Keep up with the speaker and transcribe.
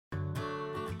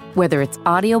Whether it's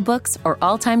audiobooks or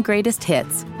all-time greatest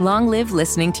hits, long live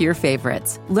listening to your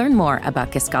favorites. Learn more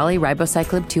about Kisqali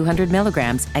Ribociclib 200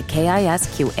 milligrams at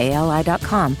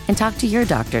KISQALI.com and talk to your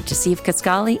doctor to see if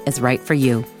Kisqali is right for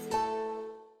you.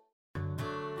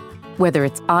 Whether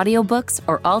it's audiobooks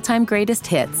or all-time greatest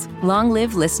hits, long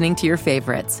live listening to your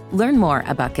favorites. Learn more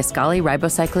about Kisqali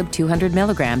Ribociclib 200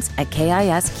 milligrams at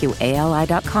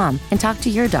KISQALI.com and talk to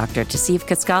your doctor to see if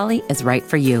Kisqali is right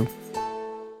for you.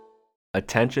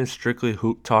 Attention Strictly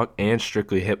Hoop Talk and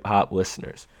Strictly Hip Hop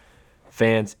listeners.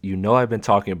 Fans, you know I've been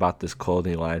talking about this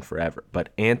clothing line forever, but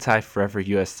Anti-Forever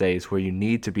USA is where you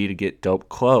need to be to get dope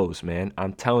clothes, man.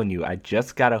 I'm telling you, I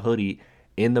just got a hoodie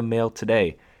in the mail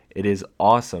today. It is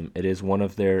awesome. It is one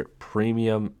of their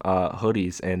premium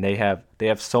hoodies, and they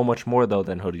have so much more though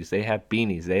than hoodies. They have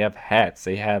beanies, they have hats,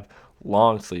 they have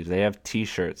long sleeves, they have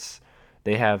t-shirts,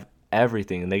 they have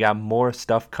everything, and they got more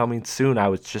stuff coming soon. I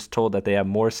was just told that they have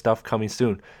more stuff coming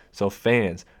soon. So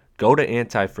fans, go to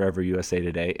Anti-Forever USA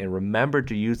today and remember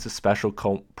to use the special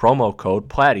promo code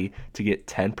PLATTY to get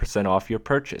 10% off your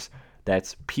purchase.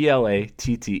 That's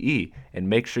PLATTE, and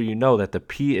make sure you know that the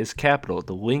P is capital.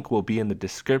 The link will be in the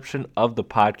description of the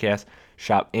podcast.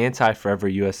 Shop Anti-Forever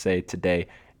USA today,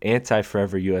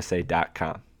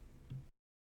 antiforeverusa.com.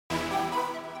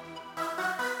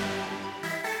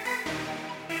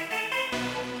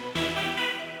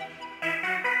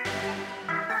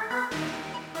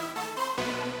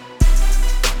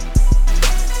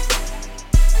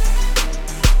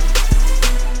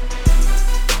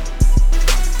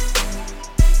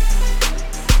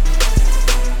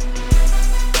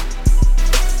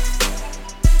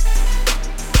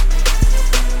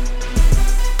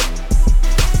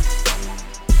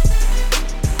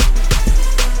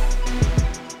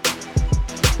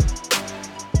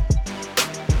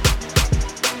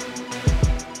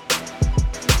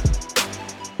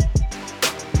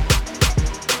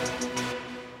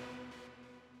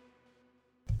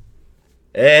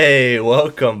 Hey,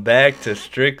 welcome back to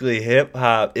Strictly Hip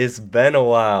Hop. It's been a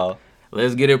while.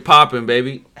 Let's get it popping,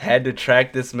 baby. Had to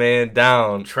track this man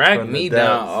down. Track me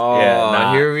down? Oh,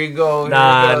 yeah, here we go.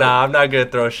 I'm not going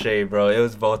to throw shade, bro. It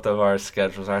was both of our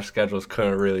schedules. Our schedules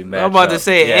couldn't really match I'm about up. to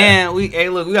say, and we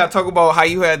got to talk about how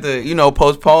you had to,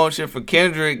 postpone shit for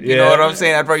Kendrick. You know what I'm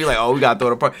saying? After you're like, oh, we got to throw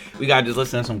the part. We got to just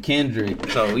listen to some Kendrick.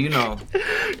 So,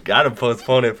 got to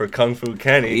postpone it for Kung Fu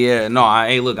Kenny. Yeah, no,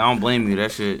 I don't blame you.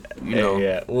 That shit, know.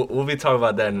 Yeah, we'll be talking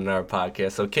about that in our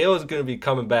podcast. So, KO's going to be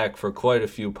coming back for quite a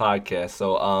few podcasts.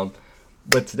 So,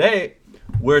 but today,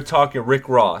 we're talking Rick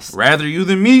Ross. Rather you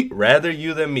than me. Rather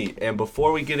you than me. And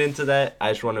before we get into that, I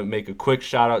just want to make a quick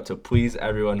shout out to please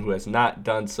everyone who has not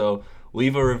done so.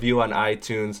 Leave a review on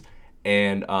iTunes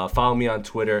and follow me on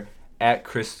Twitter at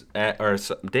Chris. I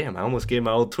almost gave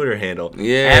my old Twitter handle.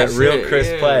 Yeah, at Real Chris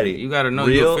Platty. You gotta know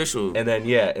you're official. And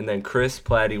then Chris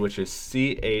Platty, which is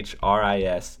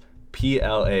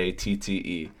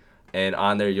ChrisPlatte. And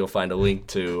on there, you'll find a link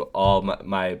to all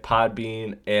my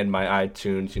Podbean and my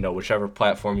iTunes, whichever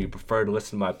platform you prefer to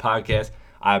listen to my podcast.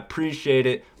 I appreciate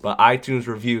it, but iTunes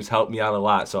reviews help me out a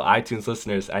lot. So iTunes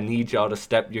listeners, I need y'all to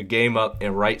step your game up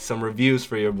and write some reviews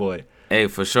for your boy. Hey,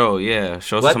 for sure, yeah.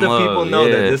 Show Let some the love. people know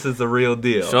that this is the real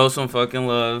deal. Show some fucking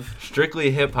love.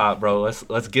 Strictly hip hop, bro.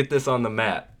 Let's get this on the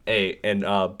map. Hey, and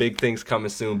big things coming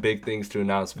soon. Big things to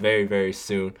announce very, very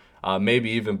soon. Maybe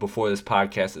even before this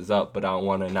podcast is up, but I don't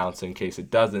want to announce it in case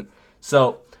it doesn't.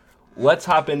 So let's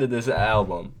hop into this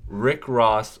album. Rick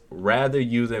Ross, Rather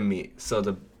You Than Me.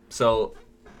 So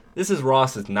this is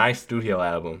Ross's ninth studio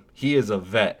album. He is a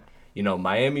vet.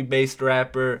 Miami-based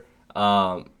rapper.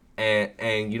 And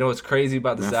what's crazy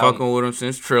about this album? Been fucking with him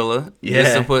since Trilla. Yeah.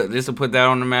 Just to put that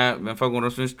on the map. Been fucking with him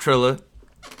since Trilla.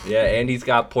 Yeah, and he's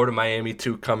got Port of Miami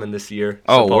 2 coming this year.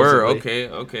 Oh, supposedly.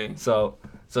 word. Okay. So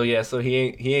he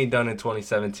ain't done in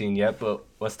 2017 yet, but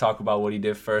let's talk about what he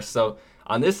did first. So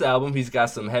on this album, he's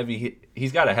got a heavy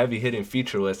hitting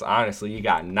feature list. Honestly, you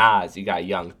got Nas, you got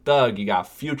Young Thug, you got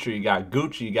Future, you got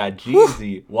Gucci, you got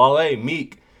Jeezy, Wale,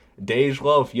 Meek, Dej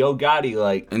Loaf, Yo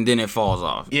Gotti, and then it falls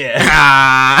off.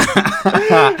 Yeah.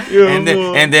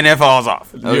 and then it falls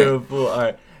off. Okay. You're a fool. All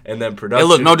right. And then production. Hey,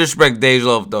 look, no disrespect to Dej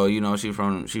Loaf though. She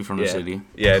from the city.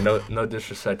 Yeah, no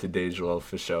disrespect to Dej Loaf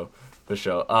for sure.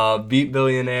 Beat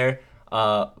Billionaire,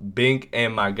 Bink,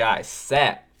 and my guy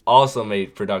Sat also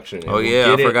made production. Oh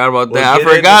yeah, I forgot about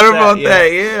that.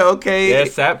 Yeah, okay. Yeah,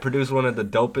 Sat produced one of the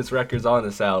dopest records on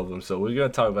this album, so we're gonna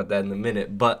talk about that in a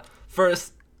minute. But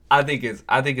first, I think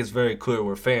it's very clear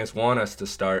where fans want us to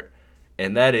start,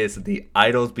 and that is the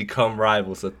Idols Become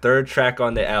Rivals, the third track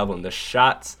on the album, the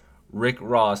Shots, Rick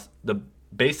Ross, the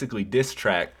basically diss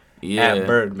track at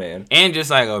Birdman, and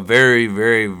just like a very,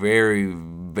 very, very,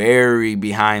 very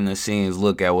behind the scenes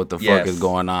look at what the fuck is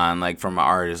going on, like from an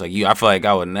artist. Like I feel like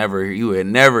you would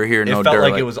never hear no dirt. It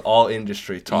felt like it was all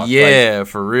industry talk. Yeah, like,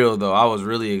 for real though. I was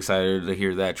really excited to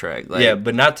hear that track. Like, yeah,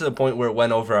 but not to the point where it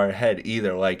went over our head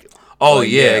either. Like,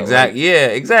 exactly. Yeah,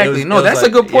 exactly. No, that's a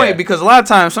good point because a lot of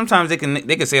times, sometimes they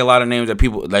can say a lot of names that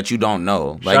people that you don't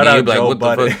know. Like, shout out like, Joe what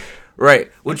Budden. the fuck?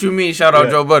 Right. What you mean? Shout out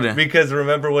Joe Budden. Because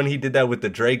remember when he did that with the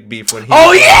Drake beef when he?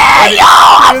 Oh yeah, yo!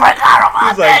 I forgot about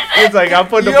He's like, I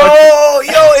put the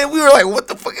and we were like, what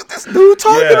the fuck is this dude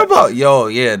talking about? Yo,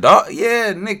 yeah, dog,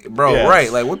 yeah, Nick, bro,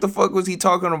 right? Like, what the fuck was he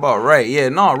talking about? Right? Yeah,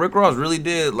 no, Rick Ross really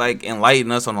did like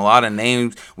enlighten us on a lot of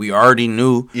names we already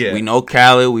knew. Yeah, we know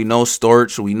Khaled, we know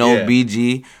Storch, we know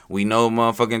BG. We know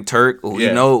motherfucking Turk.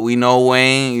 We know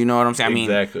Wayne. You know what I'm saying? I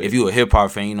mean, if you a hip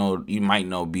hop fan, you might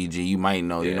know BG. You might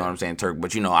know, you know what I'm saying, Turk.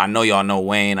 But I know y'all know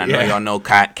Wayne. I know y'all know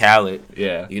Khaled.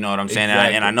 Yeah. You know what I'm saying?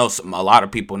 Exactly. And I know a lot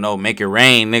of people know Make It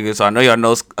Rain, nigga. So I know y'all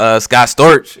know Scott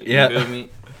Storch. Yeah. You feel me?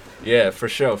 Yeah, for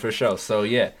sure.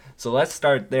 So so let's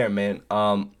start there, man.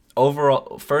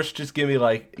 Overall, first, just give me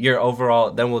like your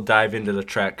overall. Then we'll dive into the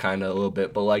track kind of a little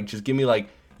bit. But like, just give me like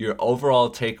your overall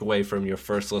takeaway from your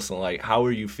first listen. Like, how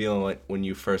were you feeling like when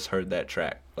you first heard that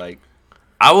track? Like,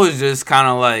 I was just kind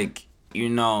of like,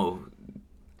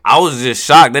 I was just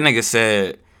shocked. That nigga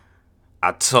said,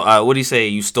 what do you say?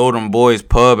 You stole them boys'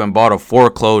 pub and bought a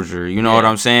foreclosure. You know what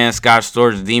I'm saying? Scott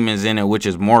Storch demons in it, which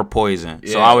is more poison.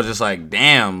 Yeah. So I was just like,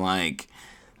 damn, like,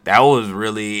 that was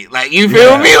really, like, you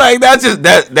feel me? Like, that's just,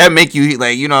 that make you,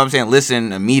 like, you know what I'm saying,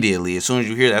 listen immediately. As soon as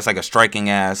you hear that's like a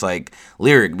striking ass, like,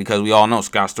 lyric, because we all know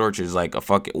Scott Storch is like a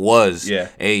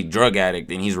drug addict,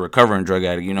 and he's a recovering drug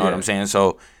addict, you know what I'm saying?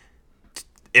 So,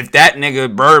 if that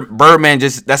nigga, Birdman,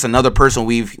 that's another person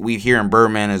we hear in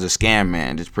Birdman as a scam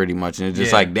man, just pretty much. And it's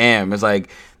just like, damn, it's like,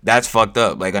 that's fucked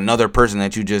up. Like, another person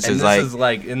that you just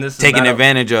taking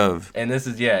advantage of. And this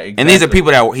is, exactly. And these are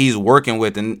people that he's working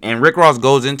with. And Rick Ross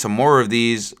goes into more of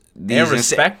these and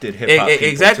respected hip-hop people,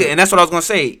 exactly. too. And that's what I was going to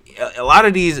say. A lot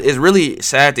of these is really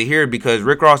sad to hear because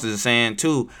Rick Ross is saying,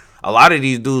 too, a lot of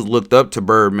these dudes looked up to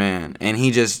Birdman, and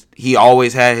he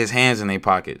always had his hands in their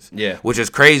pockets. Yeah. Which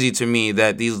is crazy to me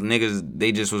that these niggas,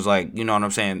 they just was like, you know what I'm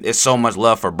saying? It's so much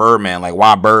love for Birdman. Like,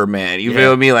 why Birdman? You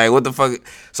feel me? Like, what the fuck?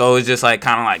 So it's just like,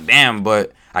 kind of like, damn,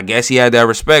 but I guess he had that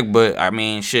respect, but I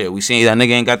mean, shit, we seen that nigga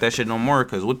ain't got that shit no more,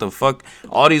 because what the fuck?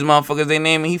 All these motherfuckers they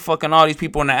naming, he fucking all these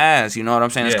people in the ass, you know what I'm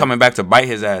saying? It's coming back to bite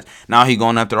his ass. Now he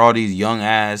going after all these young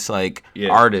ass, like,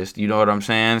 artists, you know what I'm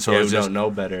saying? So it's just, don't know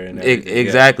better. And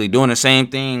exactly. Doing the same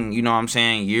thing, you know what I'm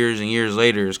saying, years and years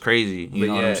later is crazy, you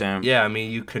know what I'm saying? Yeah, I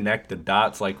mean, you connect the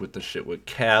dots, like, with the shit with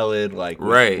Khaled, like,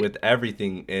 with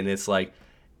everything, and it's like,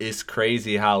 it's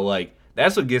crazy how, like,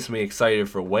 that's what gets me excited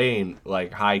for Wayne,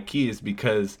 like, high key, is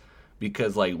because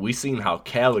like we seen how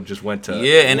Khaled just went to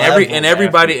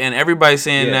everybody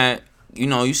saying that, you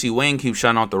know, you see Wayne keep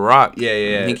shouting out The Rock.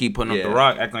 Yeah. He keep putting up The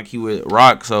Rock, acting like he with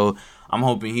Rock. So I'm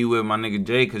hoping he with my nigga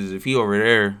Jay, because if he over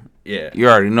there, you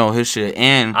already know his shit.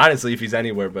 And honestly, if he's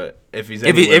anywhere, but if he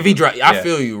I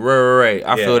feel you, right.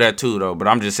 I feel that too, though. But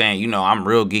I'm just saying, you know, I'm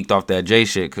real geeked off that Jay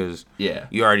shit, because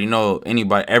you already know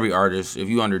every artist, if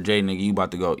you under Jay, nigga, you about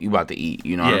to eat.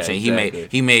 You know what I'm saying? Exactly.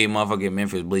 He made motherfucking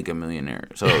Memphis Bleek a millionaire.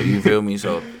 So you feel me?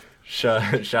 So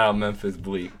shout out Memphis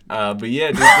Bleek. But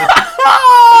yeah,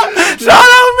 shout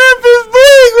out Memphis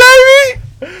Bleek, baby.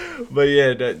 But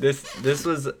yeah, this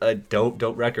was a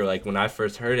dope record. Like, when I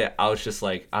first heard it, I was just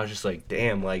like,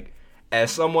 damn, like, as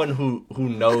someone who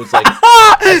knows, like, shout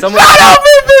out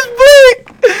Memphis Bleek!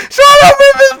 Shout out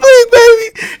Memphis Bleek, baby!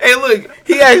 Hey, look,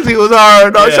 he actually was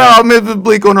hard, dog. Shout out Memphis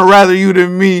Bleek on the Rather You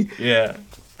Than Me. Yeah.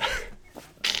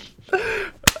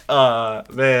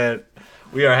 Man,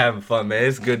 we are having fun, man.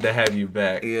 It's good to have you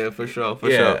back. Yeah, for sure,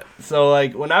 sure. So,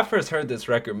 like, when I first heard this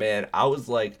record, man, I was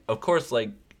like, of course, like,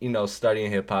 you know,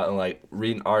 studying hip hop and like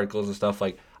reading articles and stuff,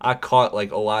 like I caught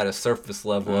like a lot of surface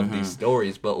level of these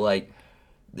stories, but like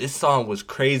this song was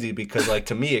crazy because like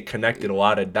to me it connected a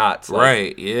lot of dots.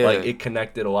 Like, like it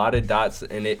connected a lot of dots,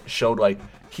 and it showed like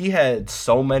he had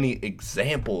so many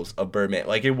examples of Birdman.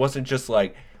 Like, it wasn't just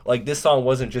like this song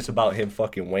wasn't just about him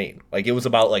fucking Wayne. Like, it was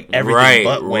about like everything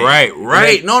but Wayne.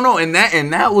 Right. No, and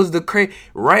that was the crazy.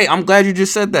 Right. I'm glad you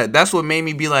just said that. That's what made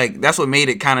me be like. That's what made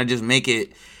it kind of just make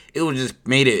it. It was just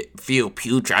made it feel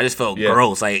putrid. I just felt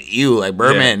gross. Like, ew, like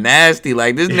Birdman nasty.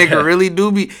 Like, this nigga really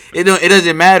do be. It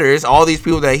doesn't matter. It's all these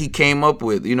people that he came up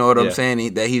with. You know what I'm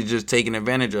saying? That he's just taking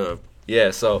advantage of.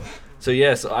 Yeah. So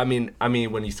I mean,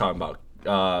 when he's talking about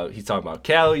Khaled, he's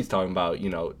talking about, you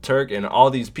know, Turk and all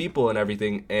these people and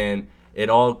everything, and it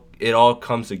all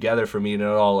comes together for me, and it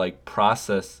all like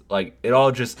process, like it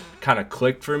all just kind of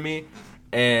clicked for me,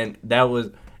 and that was.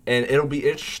 and it'll be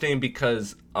interesting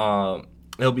because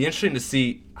it'll be interesting to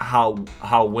see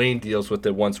how Wayne deals with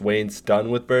it once Wayne's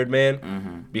done with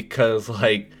Birdman, because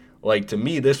like to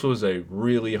me this was a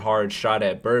really hard shot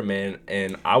at Birdman,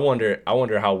 and I wonder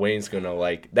how Wayne's gonna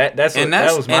like that. That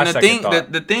was my second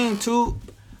thought. The thing too,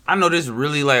 I know this is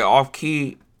really like off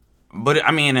key, but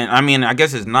I mean I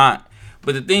guess it's not.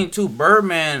 But the thing too,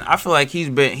 Birdman, I feel like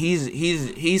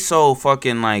he's so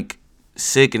fucking like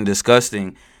sick and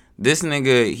disgusting. This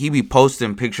nigga, he be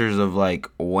posting pictures of like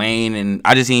Wayne, and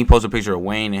I just seen he post a picture of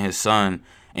Wayne and his son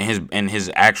and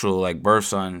his actual like birth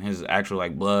son, his actual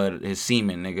like blood, his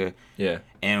semen, nigga. Yeah.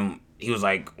 And he was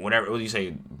like, whatever, what do you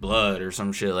say, blood or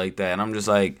some shit like that. And I'm just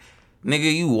like,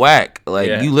 nigga, you whack.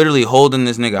 Like you literally holding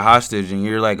this nigga hostage, and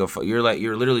you're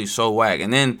literally so whack.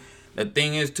 And then the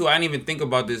thing is too, I didn't even think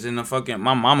about this in the fucking.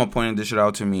 My mama pointed this shit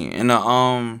out to me in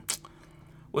the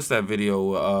what's that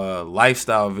video?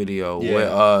 Lifestyle video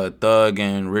with Thug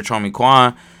and Rich Homie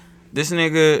Quan. This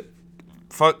nigga,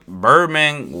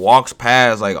 Birdman walks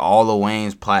past like all of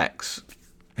Wayne's plaques,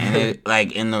 and it,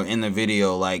 like in the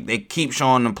video, like they keep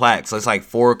showing the plaques. So it's like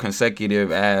 4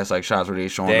 consecutive ass like shots where they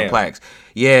showing the plaques.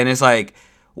 Yeah, and it's like,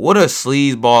 what a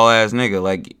sleazeball ass nigga.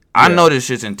 Like I know this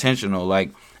shit's intentional.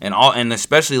 Like and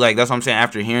especially like that's what I'm saying.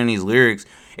 After hearing these lyrics,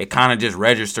 it kind of just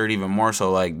registered even more.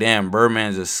 So like, damn,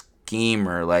 Birdman's a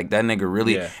schemer. Like that nigga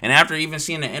really. Yeah. And after even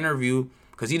seeing the interview,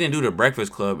 because he didn't do the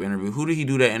Breakfast Club interview. Who did he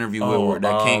do that interview with?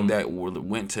 That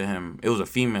went to him. It was a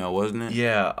female, wasn't it?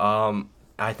 Yeah.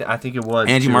 I think it was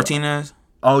Angie Martinez.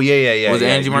 Oh yeah. Was it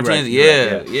Angie Martinez?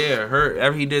 Right, yeah. Her.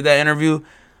 After he did that interview,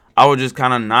 I was just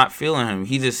kind of not feeling him.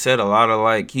 He just said a lot of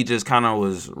like. He just kind of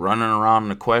was running around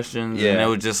the questions, and it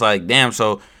was just like, damn.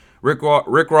 So Rick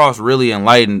Ross really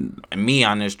enlightened me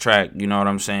on this track. You know what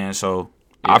I'm saying? So.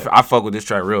 Yeah. I fuck with this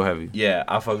track real heavy. Yeah,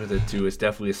 I fuck with it too. It's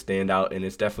definitely a standout, and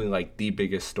it's definitely like the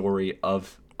biggest story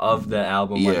of the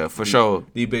album. Yeah, like, for sure.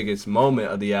 The biggest moment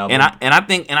of the album. And I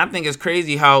think it's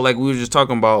crazy how like we were just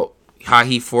talking about how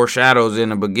he foreshadows in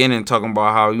the beginning, talking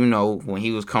about how, you know, when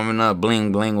he was coming up,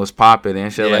 bling bling was popping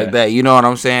and shit like that. You know what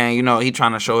I'm saying? You know, he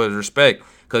trying to show his respect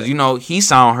because, you know, he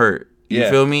sound hurt. You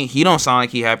feel me? He don't sound like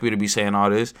he happy to be saying all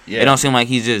this. It don't seem like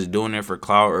he's just doing it for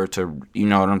clout or to, you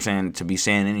know what I'm saying, to be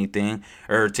saying anything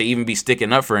or to even be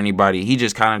sticking up for anybody. He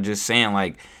just kind of just saying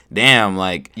like, damn,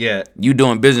 like, you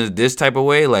doing business this type of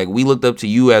way. Like, we looked up to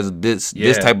you as this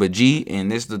type of G, and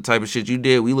this the type of shit you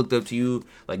did. We looked up to you.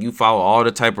 Like, you follow all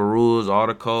the type of rules, all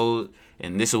the code,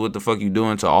 and this is what the fuck you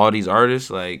doing to all these artists.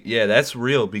 Like, yeah, that's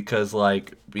real because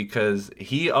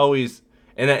he always...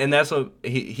 And that's what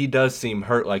he does seem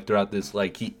hurt like throughout this,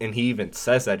 like he even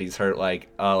says that he's hurt like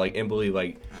Emily,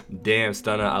 like, damn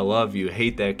Stunna, I love you,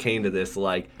 hate that came to this,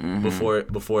 like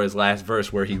before his last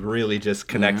verse where he really just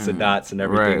connects the dots and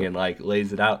everything and like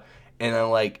lays it out. And then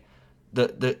like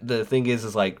the thing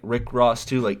is like Rick Ross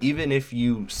too, like even if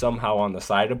you somehow on the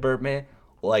side of Birdman,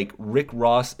 like Rick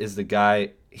Ross is the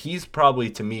guy. He's probably,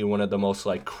 to me, one of the most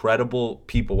like credible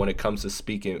people when it comes to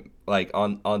speaking like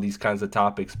on these kinds of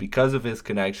topics because of his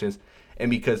connections and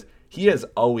because he has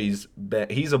always been,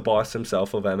 he's a boss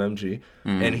himself of MMG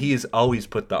and he's always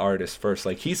put the artist first.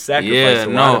 Like he's sacrificed a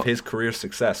lot of his career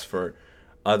success for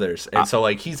others. And so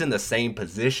like he's in the same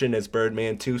position as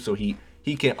Birdman too, so he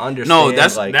can understand. No,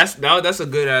 that's a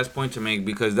good ass point to make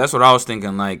because that's what I was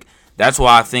thinking. Like that's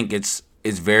why I think it's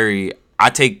very.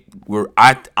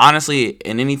 I honestly,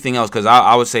 in anything else, because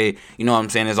I would say, you know what I'm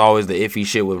saying, there's always the iffy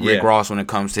shit with Rick Ross when it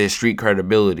comes to his street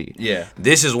credibility. Yeah.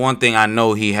 This is one thing I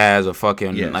know he has a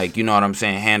fucking, like, you know what I'm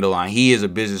saying, handle on. He is a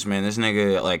businessman. This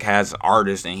nigga, like, has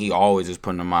artists, and he always is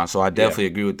putting them on. So I definitely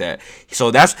agree with that.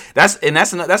 So that's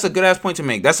a good-ass point to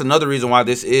make. That's another reason why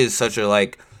this is such a,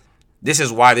 like, I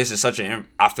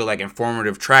feel like,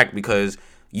 informative track because...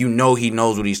 You know he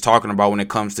knows what he's talking about when it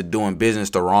comes to doing business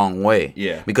the wrong way.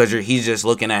 Yeah. Because he's just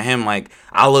looking at him like,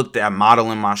 I looked at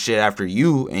modeling my shit after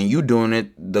you, and you doing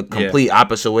it the complete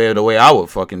opposite way of the way I would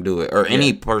fucking do it. Or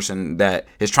any person that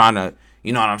is trying to,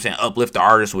 you know what I'm saying, uplift the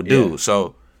artist would do.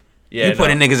 So you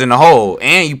putting niggas in the hole,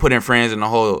 and you putting friends in the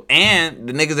hole, and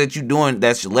the niggas that you doing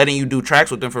that's letting you do tracks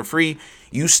with them for free,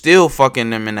 you still fucking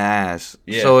them in the ass.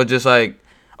 Yeah. So it's just like,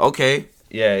 okay.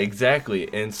 Yeah, exactly.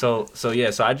 And so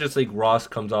I just think Ross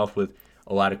comes off with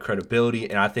a lot of credibility,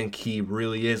 and I think he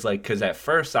really is, like, because at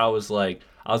first I was like,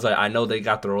 I know they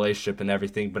got the relationship and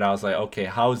everything, but I was like, okay,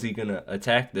 how is he going to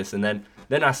attack this? And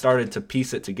then I started to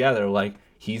piece it together, like,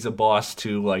 he's a boss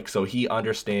too, like, so he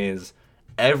understands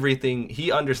everything.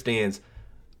 He understands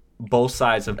both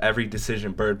sides of every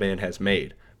decision Birdman has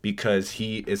made because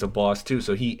he is a boss too,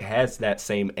 so he has that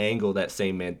same angle, that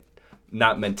same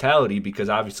not mentality, because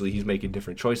obviously he's making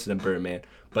different choices than Birdman,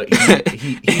 but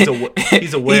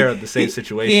he's aware of the same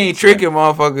situation. He ain't tricking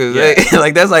motherfuckers. Yeah.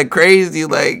 Like that's like crazy.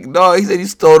 Like no, he said he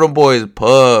stole them boys'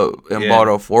 pub and bought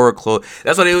a foreclosure.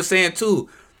 That's what they was saying too.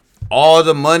 All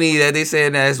the money that they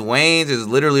said that's Wayne's is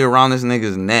literally around this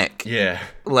nigga's neck. Yeah.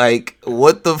 Like,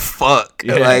 what the fuck?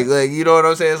 Yeah. Like, you know what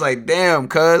I'm saying? It's like, damn,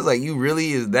 cuz, like, you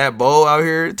really is that bold out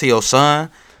here to your son,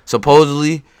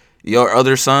 supposedly, your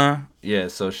other son? Yeah,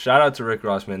 so shout out to Rick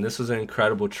Ross, man. This was an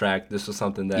incredible track. This was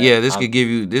something that this could give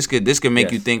you this could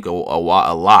make you think a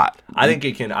lot. I think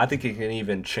it can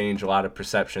even change a lot of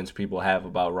perceptions people have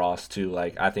about Ross too.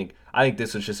 Like I think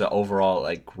this was just an overall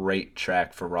like great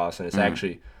track for Ross, and it's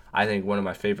actually I think one of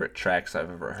my favorite tracks I've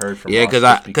ever heard from Ross.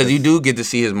 Yeah, because you do get to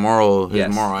see his moral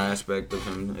aspect of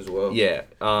him as well. Yeah.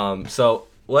 So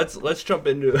let's jump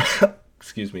into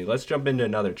excuse me. Let's jump into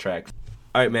another track.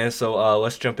 All right, man. So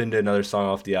let's jump into another song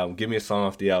off the album. Give me a song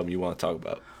off the album you want to talk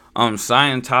about.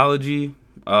 Scientology.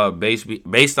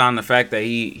 Based on the fact that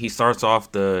he starts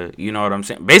off the, you know what I'm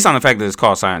saying. Based on the fact that it's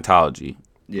called Scientology.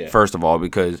 Yeah. First of all,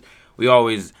 because we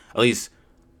always, at least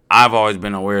I've always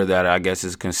been aware that I guess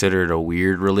it's considered a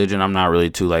weird religion. I'm not really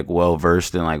too like well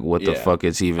versed in like what the fuck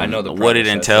it's even, I know what it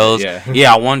entails.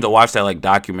 Yeah. I wanted to watch that like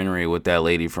documentary with that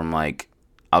lady from like,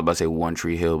 I was about to say One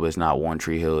Tree Hill, but it's not One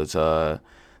Tree Hill. It's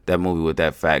that movie with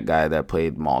that fat guy that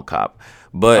played Mall Cop.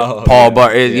 But Paul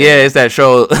Bar, it's that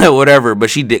show, whatever. But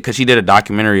she did a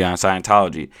documentary on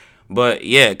Scientology. But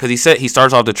yeah, because he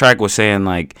starts off the track with saying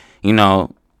like, you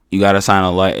know, you gotta sign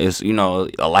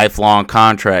a lifelong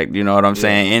contract. You know what I'm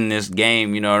saying, in this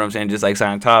game. You know what I'm saying, just like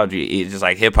Scientology, it's just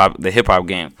like the hip hop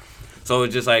game. So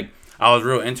it's just like I was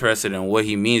real interested in what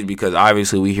he means, because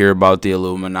obviously we hear about the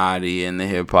Illuminati and the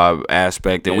hip hop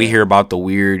aspect, and we hear about the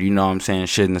weird, you know what I'm saying,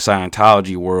 shit in the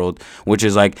Scientology world, which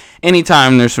is like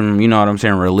anytime there's some, you know what I'm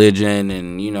saying, religion,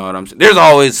 and you know what I'm saying, there's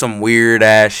always some weird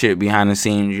ass shit behind the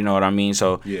scenes, you know what I mean?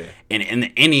 So in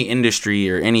any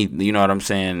industry or any, you know what I'm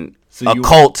saying, a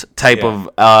cult type of,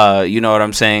 you know what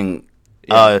I'm saying,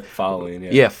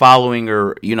 following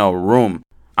or, you know, room.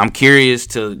 I'm curious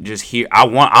to just hear.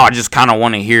 I just kind of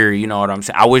want to hear. You know what I'm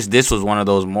saying. I wish this was one of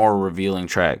those more revealing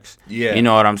tracks. Yeah. You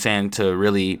know what I'm saying, to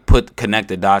really connect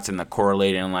the dots and the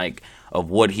correlating like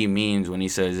of what he means when he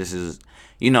says this is.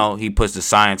 You know, he puts the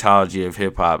Scientology of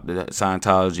hip hop, the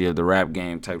Scientology of the rap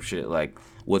game type shit. Like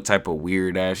what type of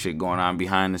weird ass shit going on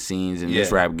behind the scenes in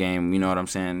this rap game. You know what I'm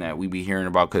saying, that we be hearing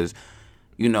about, because.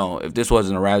 You know, if this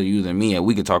wasn't a rather you than me,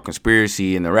 we could talk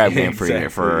conspiracy in the rap game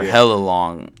for hella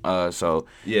long. So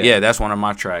that's one of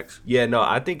my tracks. Yeah, no,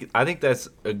 I think that's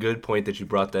a good point that you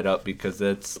brought that up, because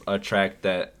that's a track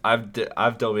that I've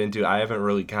dove into. I haven't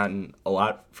really gotten a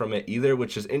lot from it either,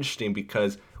 which is interesting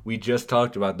because we just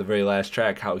talked about the very last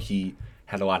track how he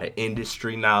had a lot of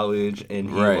industry knowledge and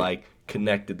he like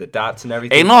connected the dots and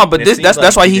everything. Hey, no, but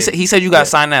that's why he said you got to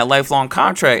sign that lifelong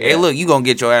contract. Hey, look, you gonna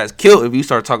get your ass killed if you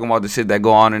start talking about the shit that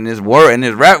go on in this world, in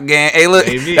this rap game. Hey, look,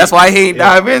 that's why he ain't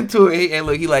dive into it. Hey,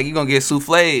 look, he like, you gonna get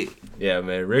souffled. Yeah,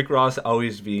 man. Rick Ross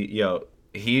always be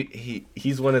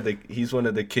he's one of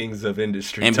the kings of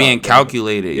industry and being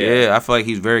calculated. Yeah, I feel like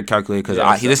he's very calculated,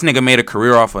 because this nigga made a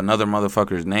career off another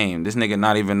motherfucker's name. This nigga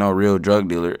not even no real drug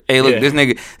dealer. Hey, look, this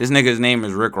nigga's name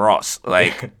is Rick Ross.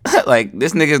 Like like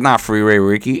this nigga's not Freeway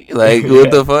Ricky. Like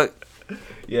what the fuck?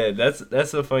 Yeah, that's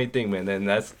the funny thing, man. And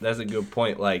that's a good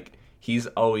point. Like he's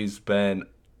always been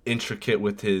intricate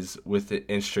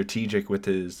and strategic with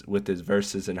his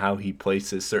verses and how he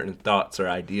places certain thoughts or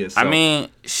ideas. So, I mean,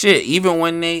 shit,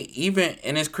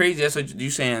 and it's crazy, that's what you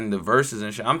saying, the verses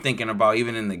and shit. I'm thinking about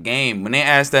even in the game, when they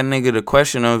asked that nigga the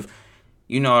question of,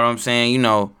 you know what I'm saying, you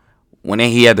know, when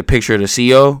he had the picture of the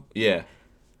CO. Yeah.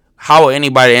 How would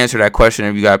anybody answer that question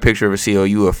if you got a picture of a CO,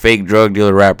 you a fake drug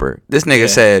dealer rapper? This nigga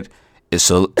said, this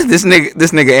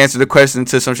nigga answered the question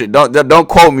to some shit. Don't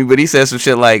quote me, but he said some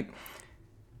shit like,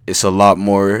 it's a lot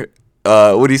more.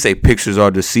 What do you say? Pictures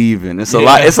are deceiving. It's a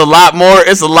lot. It's a lot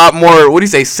more. What do you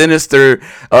say? Sinister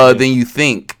than you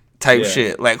think. Type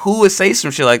shit. Like who would say some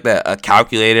shit like that? A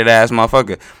calculated ass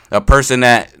motherfucker. A person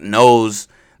that knows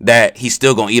that he's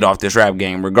still gonna eat off this rap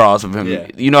game regardless of him. Yeah.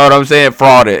 You know what I'm saying?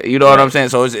 Frauded. You know what I'm saying?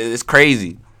 So it's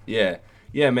crazy. Yeah.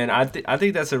 Yeah, man. I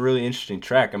think that's a really interesting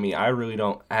track. I mean, I really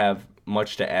don't have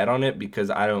much to add on it because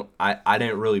I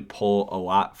didn't really pull a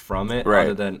lot from it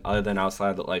other than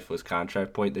outside the lifeless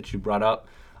contract point that you brought up.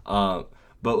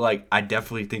 But like I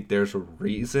definitely think there's a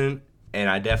reason, and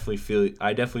I definitely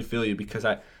feel you because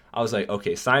I was like,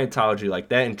 okay, Scientology, like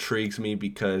that intrigues me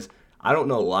because I don't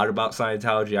know a lot about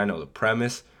Scientology. I know the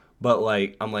premise, but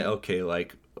like I'm like, okay,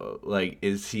 like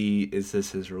is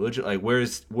this his religion? Like what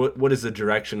is the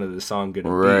direction of the song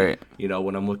gonna be? You know,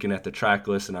 when I'm looking at the track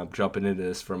list and I'm jumping into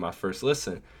this for my first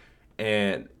listen.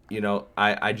 and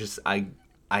I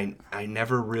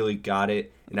never really got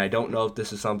it, and I don't know if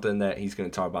this is something that he's going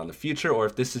to talk about in the future, or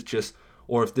if this is just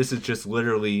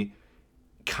literally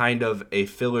kind of a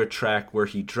filler track where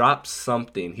he drops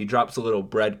something. He drops a little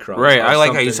breadcrumb. Right. I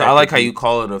like how you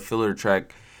call it a filler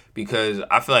track, because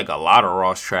I feel like a lot of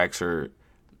Ross tracks are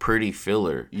pretty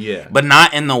filler. Yeah. But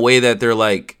not in the way that they're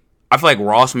like. I feel like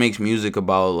Ross makes music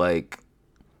about like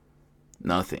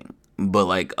nothing, but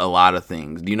like a lot of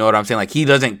things. Do you know what I'm saying? Like he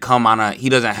doesn't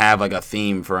have like a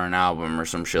theme for an album or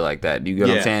some shit like that. Do you get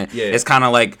what I'm saying? Yeah. It's kind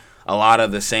of like a lot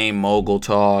of the same mogul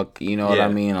talk, you know what I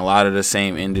mean? A lot of the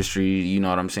same industry, you know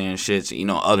what I'm saying? Shits,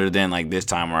 other than like this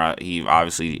time where he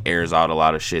obviously airs out a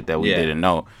lot of shit that we didn't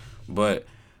know. But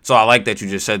so I like that you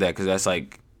just said that, because that's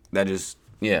like, that just,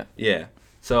 yeah. Yeah.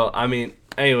 So, I mean,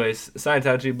 anyways,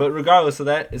 Scientology, but regardless of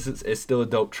that, it's still a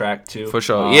dope track too. For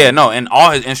sure. And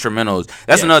all his instrumentals.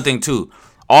 That's another thing too.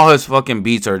 All his fucking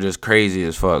beats are just crazy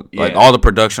as fuck. Yeah. Like all the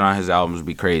production on his albums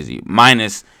be crazy.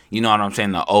 Minus, you know what I'm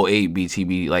saying, the 08 beats he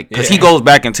be like, because he goes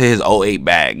back into his 08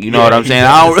 bag. You know what I'm saying?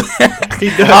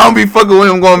 I don't be fucking with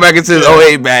him going back into his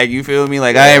 08 bag. You feel me?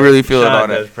 Like I ain't really feeling all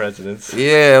that. Presidents.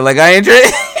 Yeah, like I ain't.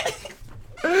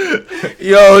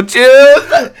 Yo,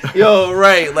 chill. Yo,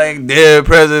 right. Like dead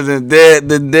president,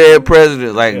 the dead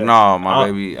president. Like, no, my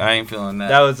baby, I ain't feeling that.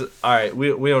 That was all right. We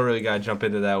don't really gotta jump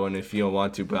into that one if you don't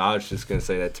want to. But I was just gonna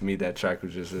say that to me, that track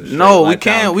was just no. We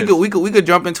can't. We could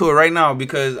jump into it right now,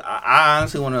 because I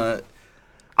honestly wanna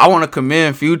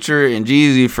commend Future and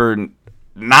Jeezy for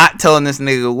not telling this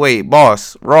nigga, wait,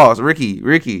 boss, Ross, Ricky,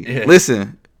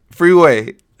 listen,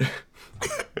 Freeway.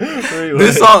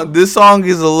 This song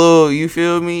is a little, you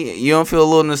feel me? You don't feel a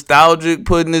little nostalgic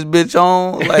putting this bitch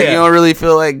on? Like, you don't really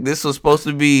feel like this was supposed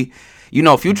to be,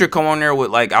 Future come on there with,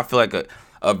 like, I feel like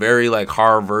a very, like,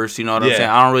 hard verse, you know what I'm saying?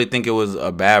 I don't really think it was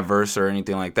a bad verse or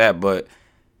anything like that, but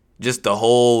just the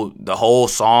whole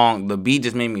song, the beat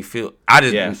just made me feel,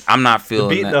 I'm not feeling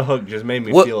the beat that. And the hook just made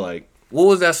me feel like. What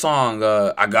was that song?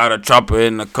 I got a chopper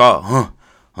in the car,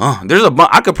 there's a bunch.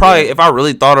 I could probably, if I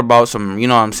really thought about some, you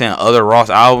know what I'm saying, other Ross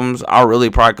albums, I really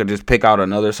probably could just pick out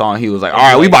another song. He was like, all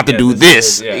right, we about to do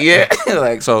this.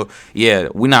 Like, so,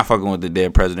 we not fucking with the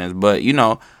dead presidents. But,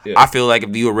 I feel like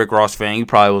if you a Rick Ross fan, you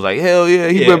probably was like, hell yeah,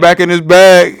 he went back in his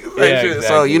bag. Exactly.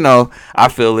 So, I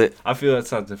feel it. I feel that's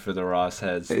something for the Ross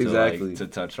heads to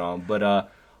touch on. But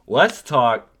let's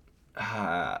talk,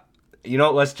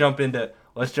 let's jump into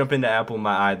Apple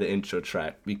My Eye, the intro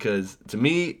track. Because to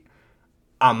me,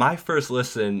 on my first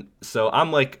listen, so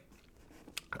I'm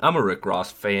a Rick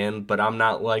Ross fan, but I'm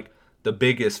not like the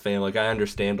biggest fan. Like I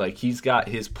understand, like he's got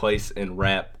his place in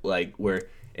rap, like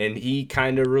and he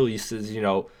kind of releases,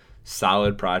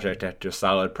 solid project after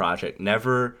solid project.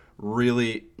 Never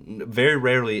really, very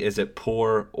rarely is it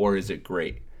poor or is it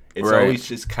great. It's always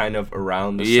just kind of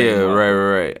around the same level.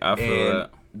 Right. I feel that.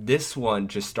 This one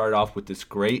just started off with this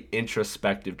great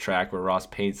introspective track where Ross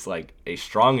paints like a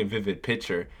strong and vivid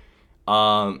picture.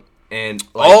 And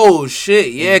like, oh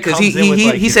shit, yeah, because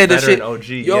he said this shit. OG,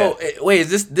 wait,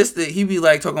 is this the he be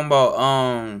like talking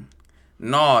about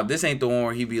no, this ain't the one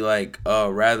where he be like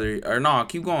rather, or no,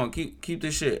 keep going, keep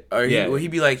this shit, or he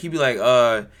be like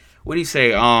what do he say,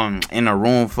 in a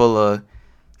room full of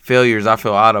failures I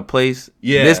feel out of place.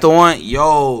 This the one.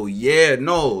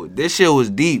 This shit was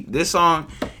deep. This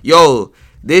song,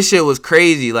 this shit was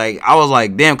crazy. Like, I was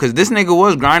like, damn, because this nigga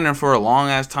was grinding for a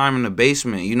long-ass time in the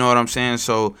basement. You know what I'm saying?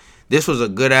 So, this was a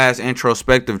good-ass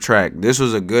introspective track. This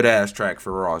was a good-ass track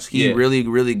for Ross. He really,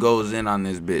 really goes in on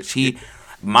this bitch. He,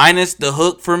 minus the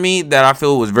hook for me, that I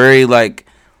feel was very, like,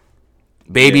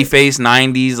 Babyface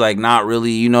 90s, like, not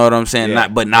really, you know what I'm saying?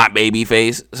 Not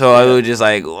Babyface. So, I was just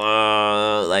like,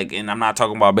 and I'm not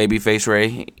talking about Babyface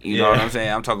Ray. You know what I'm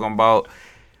saying? I'm talking about...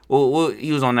 Well,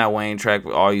 he was on that Wayne track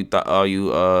with all you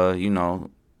little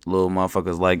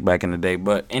motherfuckers like back in the day.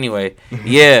 But anyway,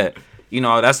 I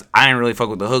ain't really fuck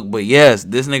with the hook. But yes,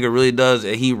 this nigga really does.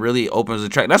 And he really opens the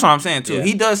track. That's what I'm saying too.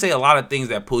 He does say a lot of things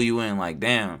that pull you in. Like,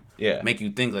 damn, make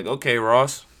you think. Like, okay,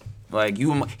 Ross, like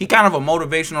he kind of a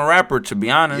motivational rapper, to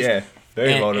be honest. Yeah,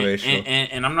 very motivational.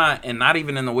 And I'm not, and not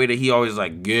even in the way that he always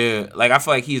like, like I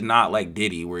feel like he's not like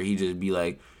Diddy, where he just be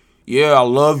like, yeah, I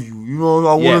love you.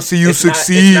 I want to see you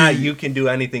succeed. It's not you can do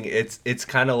anything. It's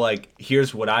kind of like,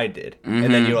 here's what I did,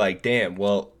 and then you're like, damn,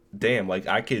 like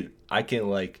I can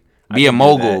be a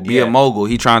mogul. Be a mogul.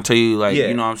 He trying to tell you, like,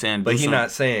 you know what I'm saying. But he's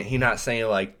not saying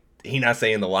like he not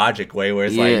saying the Logic way where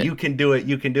it's like you can do it,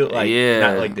 like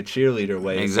not like the cheerleader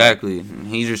way. Exactly. Like,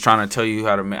 he's just trying to tell you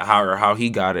how he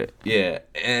got it. Yeah,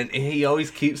 and he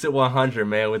always keeps it 100,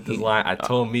 man, with this line. I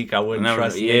told Meek I wouldn't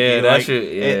trust Nicki. Yeah, that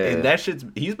shit. Yeah, and that shit's.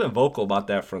 He's been vocal about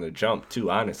that from the jump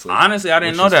too. Honestly, I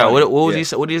didn't know that. What was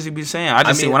he? What does he be saying?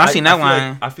 I seen that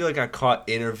line. I feel like I caught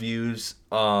interviews.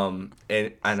 And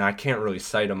I can't really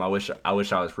cite them. I wish I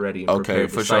was ready and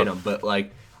prepared to cite them. But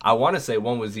like, I want to say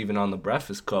one was even on the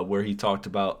Breakfast Club where he talked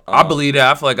about. I believe that.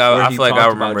 I feel like I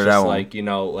remember that one. Like, you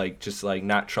know, like just like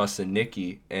not trusting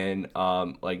Nicki and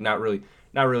like not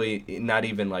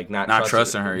even like not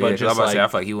trusting her. Yeah, just I feel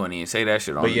like he wouldn't even say that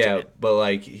shit on. But yeah, but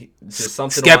like just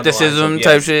something skepticism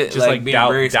type shit, just like being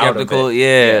very skeptical.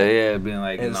 Yeah, being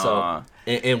like and nah.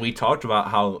 And we talked about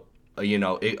how. You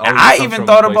know, I even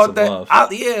thought about that.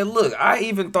 I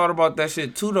even thought about that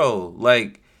shit too, though.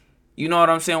 Like, you know what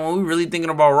I'm saying? When we really thinking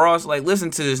about Ross, like,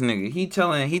 listen to this nigga. He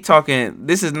talking.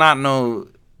 This is not no.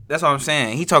 That's what I'm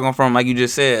saying. He talking from, like you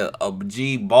just said, a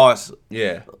G boss.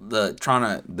 Yeah.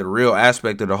 The real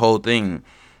aspect of the whole thing.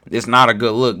 It's not a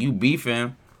good look. You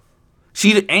beefing.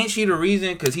 Ain't she the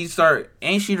reason he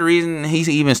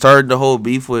even started the whole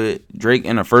beef with Drake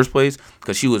in the first place?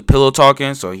 Because she was pillow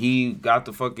talking, so he got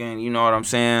the fucking, you know what I'm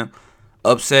saying,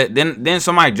 upset. Then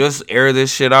somebody just aired this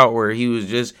shit out where he was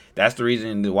just, that's the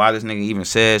reason why this nigga even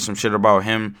said some shit about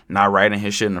him not writing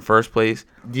his shit in the first place.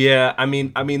 Yeah, I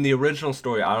mean the original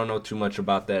story, I don't know too much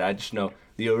about that. I just know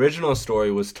the original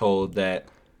story was told that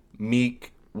Meek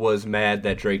was mad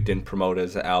that Drake didn't promote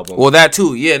his album. Well, that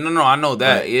too. Yeah, no, I know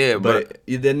that. Yeah, but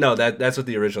you didn't know that's what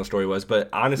the original story was. But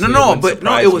honestly,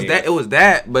 it was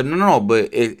that. But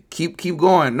but it keep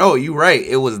going. No, you right.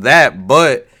 It was that,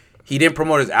 but he didn't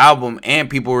promote his album, and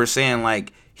people were saying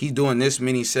like he's doing this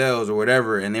many sales or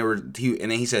whatever, and then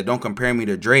he said, "Don't compare me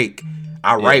to Drake.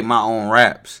 I write my own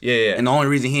raps." Yeah. And the only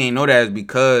reason he ain't know that is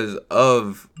because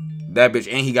of that bitch,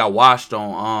 and he got washed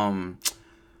on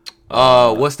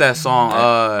what's that song?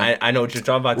 I know what you're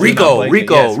talking about. Rico.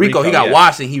 He got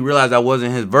washed and he realized that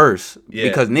wasn't his verse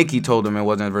because Nicki told him it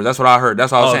wasn't his verse. That's what I heard.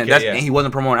 That's what I was saying. And he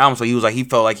wasn't promoting the album, so he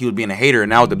felt like he was being a hater,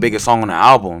 and that was the biggest song on the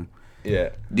album.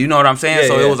 Yeah. Do you know what I'm saying?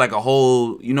 So it was like a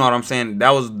whole. You know what I'm saying? That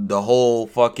was the whole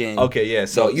fucking. Okay. Yeah.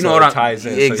 So you know what I'm ties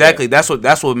in. Exactly. So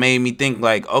that's what made me think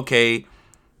like, okay.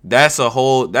 That's the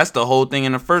whole thing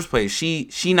in the first place.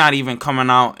 She not even coming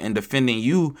out and defending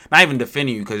you. Not even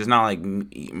defending you because it's not like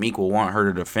Meek will want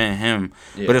her to defend him.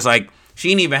 Yeah. But it's like she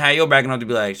didn't even have your back enough to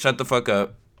be like, shut the fuck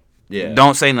up. Yeah.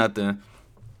 Don't say nothing.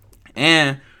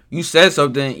 And you said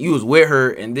something. You was with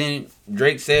her, and then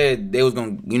Drake said they was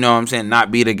gonna, you know what I'm saying, not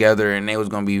be together, and they was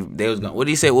gonna. What did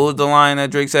he say? What was the line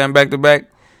that Drake said in Back to Back?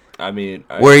 I mean,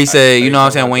 where he said, you know what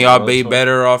I'm saying, when y'all be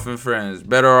better off as friends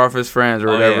or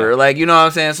whatever. Yeah. Like, you know what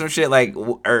I'm saying, some shit like,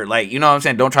 or like, you know what I'm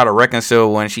saying, don't try to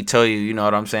reconcile when she tell you, you know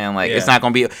what I'm saying, like, it's not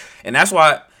gonna be, and that's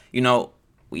why, you know,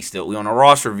 we on a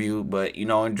Ross review, but you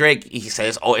know, and Drake, he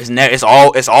says, it's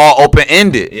all open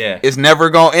ended. Yeah, it's never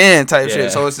gonna end type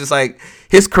shit. So it's just like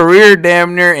his career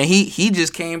damn near, and he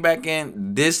just came back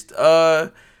in this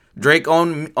Drake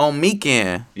on Meek.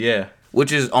 Yeah.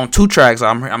 Which is on 2 tracks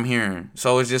I'm hearing.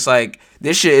 So it's just like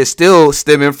this shit is still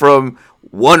stemming from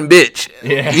one bitch.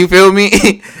 Yeah. You feel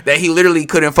me? That he literally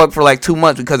couldn't fuck for like 2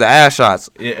 months because of ass shots.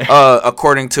 Yeah.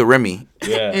 According to Remy.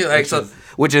 Yeah. Like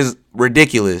which is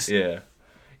ridiculous. Yeah.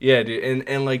 Yeah, dude.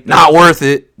 And like not worth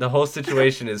it. The whole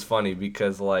situation is funny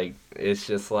because like it's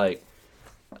just like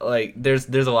there's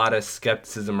a lot of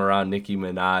skepticism around Nicki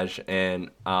Minaj, and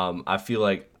I feel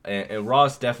like and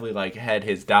Ross definitely like had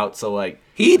his doubts. So like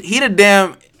he the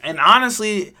damn, and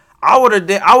honestly, I would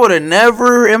have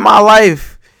never in my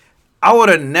life,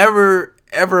 ever in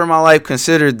my life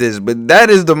considered this. But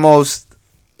that's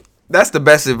the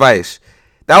best advice.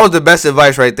 That was the best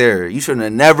advice right there. You shouldn't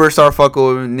have never start fucking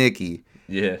with Nicki.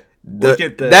 Yeah, look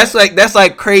at that. That's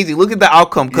like crazy. Look at the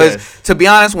outcome. Because to be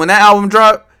honest, when that album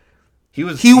dropped, he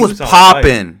was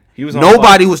popping.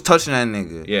 Nobody was touching that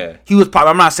nigga. Yeah. He was pop.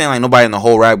 I'm not saying like nobody in the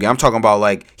whole rap game. I'm talking about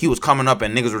like he was coming up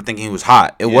and niggas were thinking he was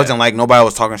hot. It wasn't like nobody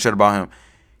was talking shit about him.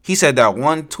 He said that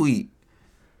one tweet.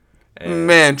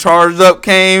 Man, Charged Up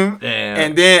came. Damn.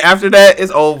 And then after that,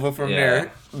 it's over from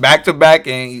there. Back to back,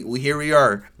 and here we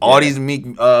are. All these Meek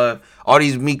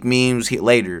memes hit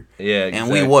later. Yeah,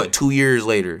 exactly. And we 2 years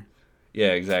later. Yeah,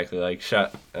 exactly. Like So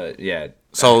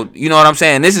you know what I'm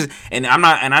saying? This is, and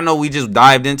I know we just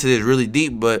dived into this really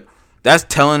deep, but that's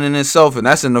telling in itself, and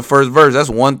that's in the first verse. That's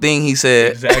one thing he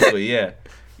said. Exactly. Yeah.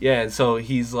 Yeah. And so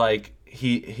he's like,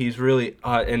 he's really,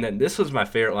 and then this was my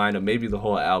favorite line of maybe the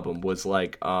whole album was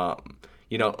like,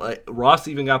 You know, like, Ross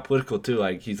even got political too.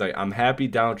 Like, he's like, I'm happy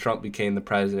Donald Trump became the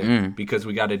president because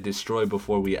we got to destroy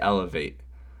before we elevate.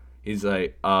 He's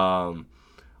like,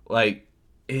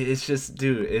 it's just,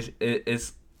 dude,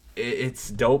 it's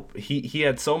dope. He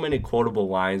had so many quotable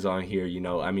lines on here. You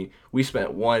know, I mean, we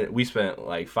spent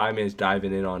like 5 minutes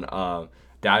diving in on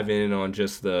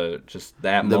just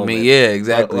that moment. Yeah,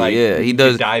 exactly. But, like, he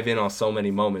does dive in on so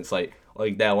many moments.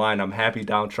 Like that line, I'm happy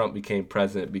Donald Trump became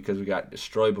president because we got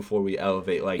destroyed before we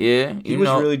elevate. Like, he was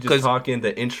really just talking.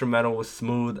 The instrumental was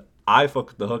smooth. I fuck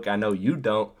with the hook. I know you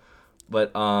don't,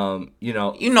 but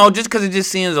just because it just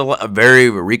seems a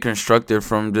very reconstructed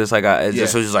from just like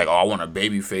just like, oh, I want a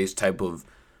baby face type of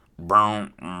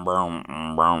brown.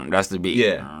 That's the beat.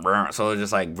 Yeah. So it's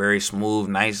just like very smooth,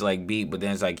 nice like beat, but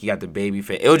then it's like you got the baby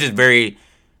face. It was just very.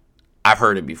 I've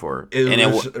heard it before. It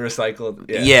was recycled.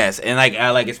 Yeah. Yes, and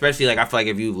I especially I feel like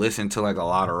if you listen to like a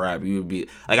lot of rap, you would be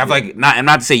like I feel like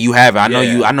not to say you have it. I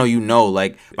know you know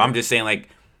like, but I'm just saying like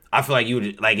I feel like you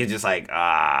would like it's just like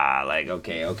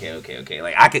okay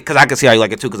like I could see how you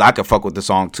like it too because I could fuck with the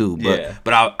song too,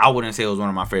 but I wouldn't say it was one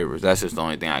of my favorites. That's just the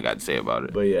only thing I got to say about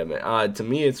it. But yeah, man, to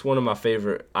me it's one of my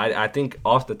favorite. I think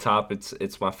off the top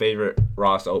it's my favorite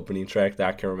Ross opening track that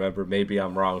I can remember. Maybe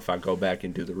I'm wrong if I go back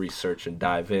and do the research and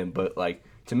dive in, but like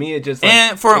to me it just like,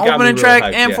 and for an opening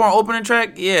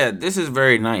track, yeah, this is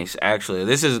very nice actually.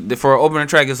 This is for an opening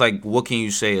track. It's like what can you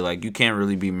say? Like you can't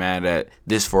really be mad at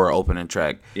this for an opening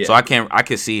track. Yeah. So I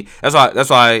can see that's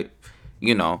why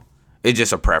it's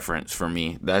just a preference for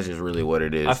me. That's just really what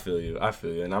it is. I feel you,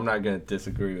 and I'm not gonna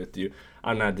disagree with you.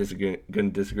 Gonna disagree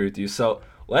with you. So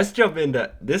let's jump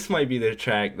into this. Might be the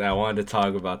track that I wanted to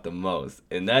talk about the most,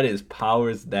 and that is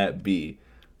Powers That Be.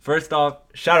 First off,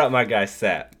 shout out my guy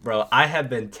Sap, bro. I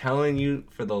have been telling you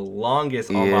for the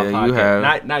longest on my podcast. You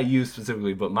have. Not you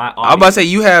specifically, but my audience. I'm about to say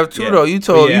you have too, though. You've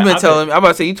been telling me. I'm about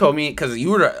to say you told me because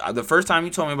you were the first time you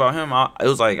told me about him. It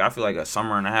was like I feel like a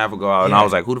summer and a half ago, and I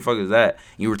was like, "Who the fuck is that?"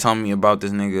 You were telling me about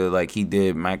this nigga, like he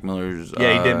did Mac Miller's.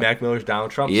 Yeah, he did Mac Miller's Donald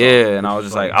Trump. Yeah, song, and I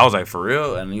was like, for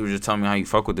real, and you were just telling me how you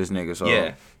fuck with this nigga. So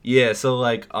yeah. So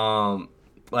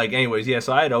anyways, yeah,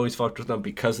 so I had always fucked with him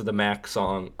because of the Mac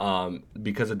song,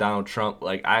 because of Donald Trump.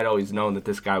 Like, I had always known that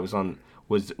this guy was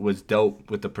dope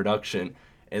with the production.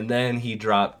 And then he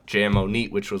dropped Jamo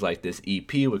Neat, which was like this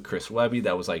EP with Chris Webby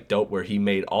that was like dope, where he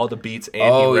made all the beats and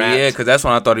he raps. Yeah, because that's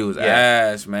when I thought he was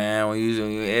ass, man.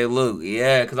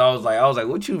 Because I was like,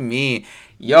 what you mean?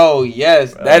 Yo,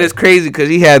 yes, bro. That is crazy because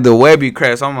he had the Webby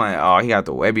credits. I'm like, oh, he got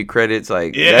the Webby credits.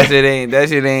 Like that shit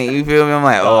ain't. You feel me? I'm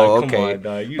like, oh, okay. Come on,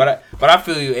 dog. But I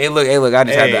feel you. Hey, look. I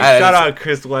just had to. Shout out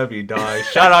Chris Webby, dog.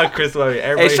 Shout out Chris Webby.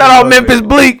 Hey, shout out Memphis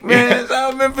Bleak, man. Shout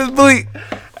out Memphis Bleak.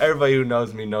 Everybody who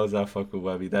knows me knows I fuck with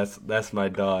Webby. That's my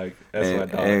dog. My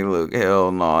dog. Hey, look,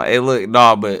 hell no. Hey, look,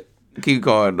 no, but keep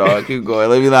going, dog. Keep going.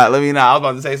 Let me not. I was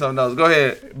about to say something else. Go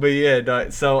ahead. But yeah,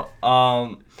 dog. So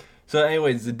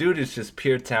anyways, the dude is just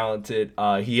pure talented.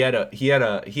 He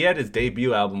had his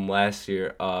debut album last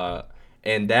year,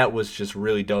 and that was just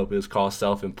really dope. It was called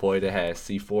Self-Employed. It had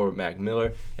C4 with Mac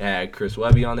Miller. It had Chris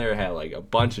Webby on there. It had like a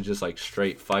bunch of just like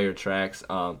straight fire tracks.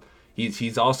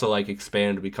 He's also like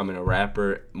expanded to becoming a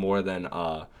rapper more than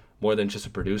just a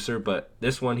producer. But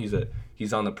this one,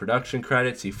 he's on the production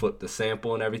credits. He flipped the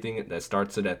sample and everything that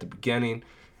starts it at the beginning,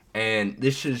 and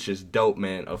this shit is just dope,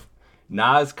 man.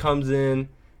 Nas comes in.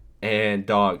 And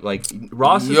dog, like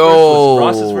Ross's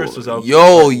verse was okay.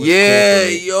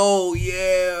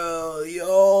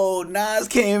 Nas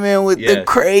came in with the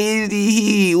crazy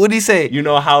heat. What'd he say? You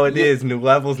know how it is, new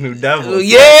levels, new devils.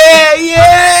 Yeah,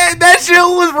 that shit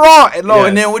was wrong.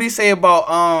 And then what'd he say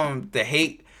about the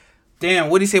hate? Damn,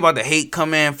 what'd he say about the hate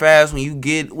come in fast when you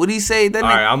get? What'd he say? That all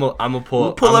right, I'm gonna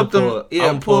pull up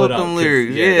them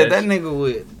lyrics. Yeah, that nigga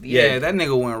would. Yeah, that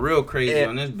nigga went real crazy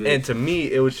on this bitch. And to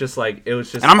me, it was just.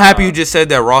 And I'm happy you just said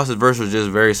that Ross's verse was just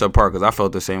very subpar because I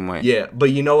felt the same way. Yeah, but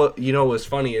you know what's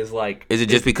funny is like. Is it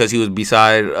just because he was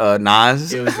beside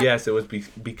Nas? It was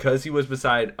because he was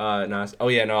beside Nas. Oh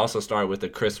yeah, and I also started with the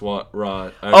Chris Rock.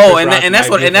 That's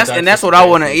what I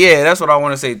want to. Yeah, that's what I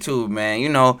want to say too, man. You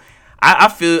know. I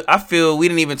feel we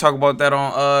didn't even talk about that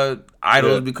on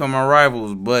Idols Become Our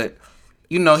Rivals, but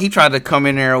he tried to come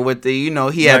in there with the he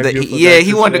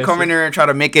wanted to come in there and try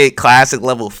to make it classic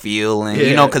level feel, and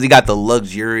because he got the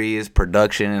luxurious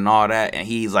production and all that, and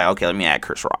he's like, okay, let me add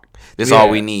Chris Rock. This is all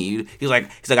we need. He's like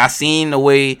I seen the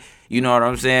way, you know what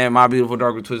I'm saying, My Beautiful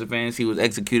Dark and Twisted Fantasy was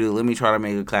executed. Let me try to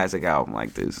make a classic album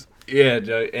like this. Yeah,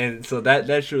 and so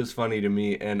that shit was funny to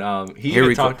me, and he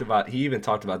even talked about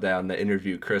that on the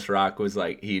interview. Chris Rock was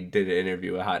like, he did an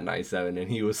interview with Hot 97,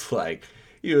 and he was like,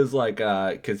 he was like,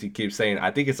 because he keeps saying,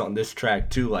 I think it's on this track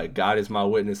too, like, God is my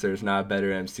witness, there's not a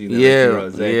better MC than Ricky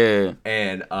Rose. Yeah.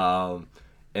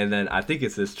 And then I think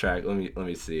it's this track. Let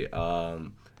me see.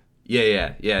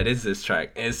 Yeah, it is this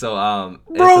track. And so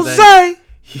Rose.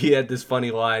 He had this funny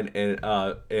line, and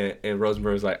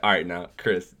Rosenberg was like, "All right, now,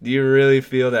 Chris, do you really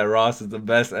feel that Ross is the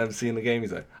best MC in the game?"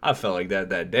 He's like, "I felt like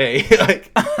that day."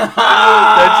 Like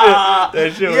that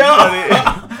shit was funny.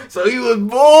 So he was born.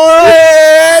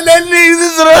 That nigga,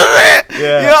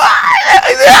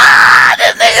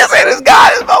 this nigga said this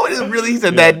guy is about this really. He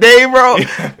said that day, bro.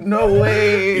 No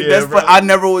way. That's bro. I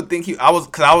never would think I was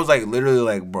like literally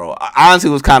like, bro. I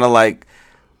honestly was kind of like,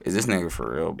 is this nigga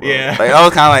for real, bro? Yeah. Like, I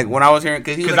was kind of like, when I was hearing,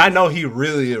 because I know he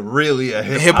really a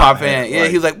hip-hop fan. Yeah,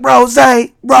 he was like, Rose.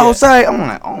 I'm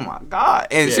like, oh, my God.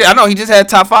 And shit, I know he just had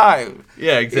top 5.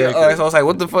 Yeah, exactly. So I was like,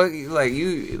 what the fuck? Like,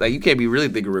 you can't be really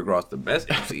thinking Rick Ross the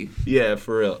best MC. Yeah,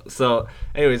 for real. So,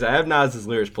 anyways, I have Nas's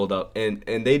lyrics pulled up, and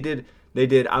they did,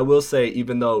 I will say,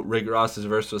 even though Rick Ross's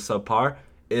verse was subpar,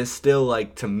 it's still,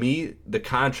 like, to me, the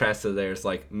contrast of theirs,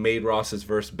 like, made Ross's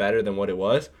verse better than what it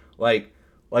was.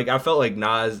 Like I felt like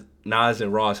Nas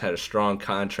and Ross had a strong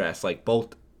contrast, like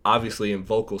both obviously in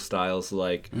vocal styles,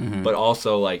 like, but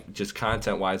also like just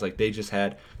content wise, like they just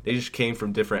came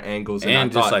from different angles,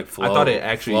 and I thought it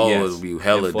actually would be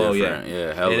hella different,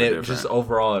 hella and it different. just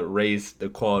overall it raised the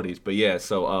qualities. But yeah,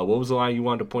 so what was the line you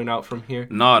wanted to point out from here?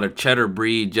 No, the cheddar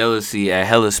breed jealousy at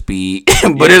hella speed,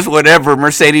 but it's whatever.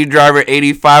 Mercedes driver,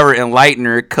 85er,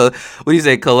 enlightener, what do you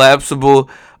say? Collapsible.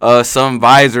 Sun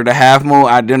visor, the half moon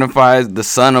identifies the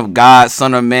son of God,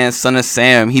 son of man, son of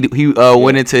Sam. He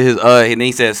went into his and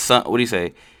he said son. What do you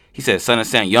say? He said son of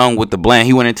Sam, young with the blend.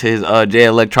 He went into his J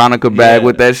Electronica bag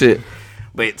with that shit.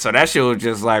 But so that shit was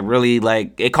just like really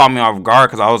like it caught me off guard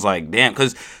because I was like, damn.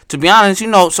 Because to be honest,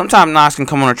 sometimes Nas can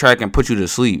come on a track and put you to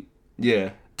sleep.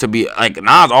 Yeah. To be like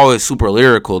Nas always super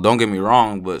lyrical, don't get me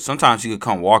wrong, but sometimes he could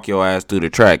come walk your ass through the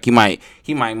track. He might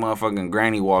motherfucking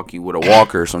granny walk you with a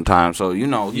walker sometimes. So he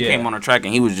came on the track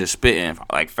and he was just spitting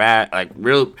like fat, like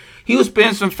real. He was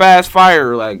spitting some fast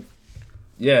fire, like.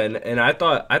 Yeah, and I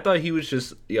thought he was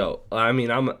just I mean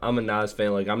I'm a Nas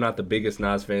fan. Like I'm not the biggest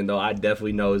Nas fan though. I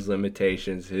definitely know his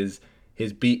limitations, his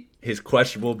beat. His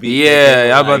questionable beat.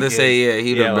 Yeah, I was about to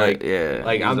say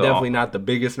Like I'm definitely not the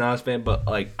biggest Nas fan, but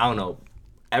like I don't know.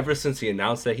 Ever since he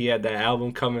announced that he had that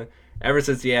album coming, ever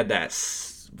since he had that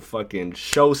fucking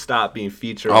show stop being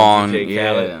featured on DJ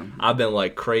Khaled, I've been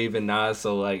like craving Nas.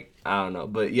 So like I don't know,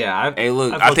 but yeah. I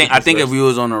think if we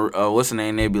was on a what's the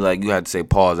name, they'd be like, you had to say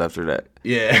pause after that.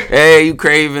 Yeah. Hey, you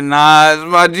craving Nas,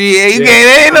 my G? Hey, you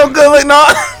can't. Ain't no good look, no.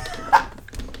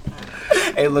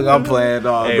 Hey, look, I'm playing,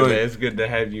 dog. Hey, man, it's good to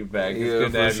have you back. It's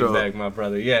good to have you back, my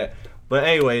brother. Yeah. But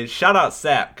anyway, shout out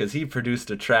Sap because he produced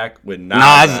a track with Nas.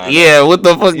 Yeah, what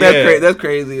the fuck? That's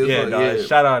crazy. Yeah,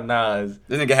 shout out Nas.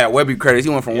 This nigga had Webby credits. He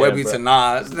went from Webby to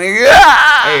Nas. Nigga.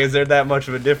 Hey, is there that much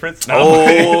of a difference? No.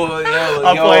 Oh, yeah.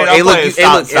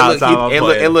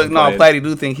 Look, no, Platty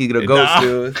do think he could go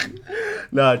still.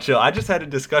 No, chill. I just had a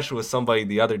discussion with somebody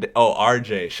the other day. Oh,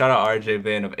 RJ. Shout out RJ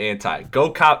Van of Anti. Go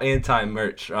cop Anti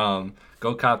merch.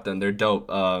 Go cop them. They're dope.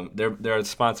 They're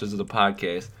sponsors of the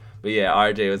podcast. But yeah,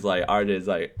 RJ's like,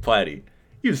 Platty,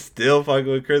 you still fucking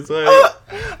with Chris Webby?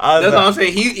 That's what I'm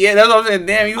saying. That's what I'm saying.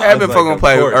 Damn, you have been fucking with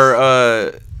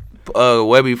Platty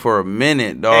Webby for a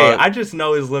minute, dog. Hey, I just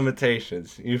know his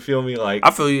limitations. You feel me? Like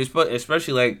I feel you,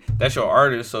 especially like that's your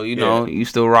artist, so you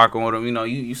still rocking with him.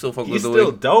 You still fuck with the way. He's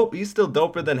still dope. He's still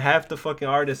doper than half the fucking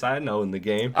artists I know in the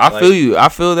game. I feel you. I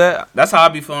feel that. That's how I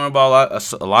be feeling about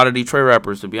a lot of Detroit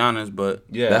rappers, to be honest. But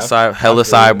yeah, that's hella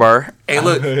sidebar. Hey,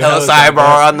 look, hella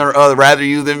sidebar on the Rather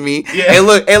You Than Me. Yeah. Hey,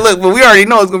 look, but we already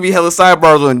know it's gonna be hella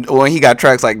sidebars when he got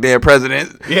tracks like Dead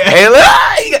President. Yeah.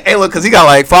 Hey, look, cause he got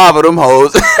like 5 of them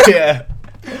hoes. Yeah.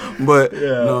 But yeah.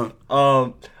 No.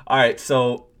 All right,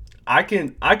 so I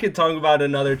can talk about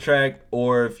another track,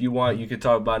 or if you want, you can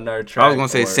talk about another track. I was gonna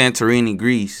say Santorini,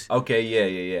 Greece. Okay,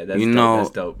 yeah. That's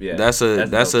dope. Yeah. That's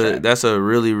a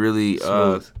really, really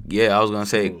I was gonna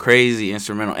say crazy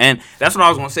instrumental, and that's what I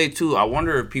was gonna say too. I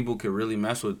wonder if people could really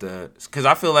mess with that, because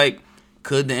I feel like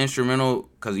could the instrumental,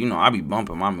 because I be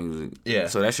bumping my music,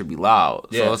 so that should be loud.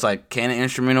 So it's like, can the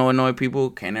instrumental annoy people?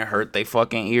 Can it hurt they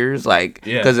fucking ears, like,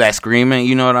 because that screaming?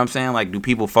 You know what I'm saying? Like, do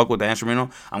people fuck with the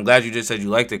instrumental? I'm glad you just said you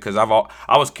liked it, because I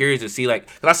was curious to see, like,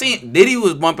 because I seen Diddy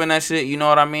was bumping that shit. You know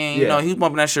what I mean? He was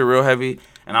bumping that shit real heavy,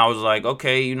 and I was like,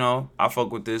 okay, I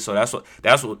fuck with this. So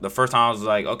that's what the first time I was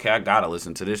like, okay, I gotta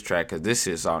listen to this track because this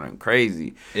shit sounding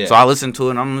crazy. So I listened to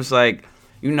it and I'm just like,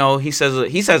 he says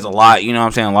a lot, you know what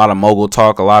I'm saying, a lot of mogul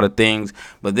talk, a lot of things.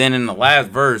 But then in the last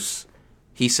verse,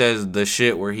 he says the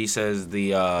shit where he says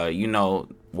the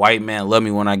white man love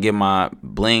me when I get my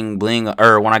bling bling,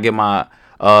 or when I get my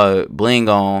bling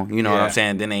on, you know what I'm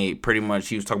saying? Then they pretty much,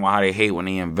 he was talking about how they hate when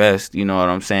they invest, you know what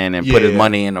I'm saying, and put his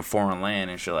money in a foreign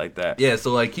land and shit like that. Yeah,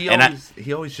 so like he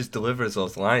always just delivers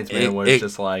those lines, man, where it's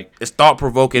just like, it's thought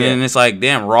provoking, and it's like,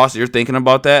 damn, Ross, you're thinking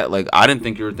about that? Like, I didn't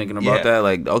think you were thinking about that.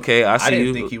 Like, okay, I see. I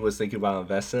didn't think he was thinking about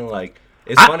investing. Like,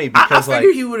 it's funny because I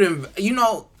figured he would,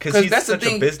 because he's that's such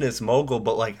a business mogul.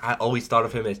 But like, I always thought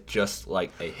of him as just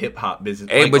like a hip hop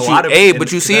business. Hey, like,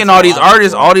 but you seeing all these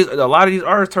artists, a lot of these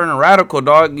artists turning radical,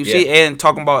 dog. You see, and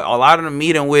talking about a lot of them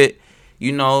meeting with,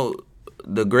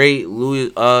 the great Louis,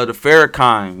 the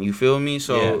Farrakhan. You feel me?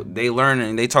 So they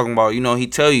learning, they talking about, he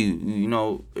tell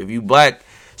you, if you black,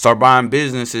 start buying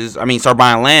businesses. I mean, start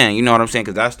buying land. You know what I'm saying?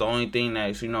 Because that's the only thing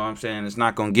that's, what I'm saying, it's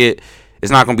not gonna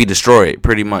be destroyed,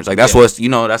 pretty much. Like, that's what's,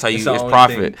 that's how it's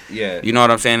profit. Thing, you know what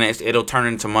I'm saying? It'll turn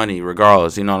into money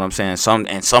regardless. You know what I'm saying?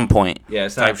 At some point. Yeah,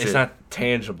 it's not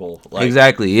tangible. Like,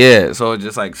 exactly. Yeah. So it's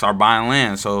just like start buying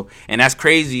land. So, and that's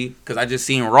crazy because I just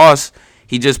seen Ross.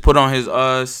 He just put on his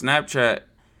Snapchat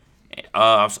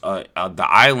the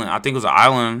island. I think it was an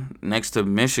island next to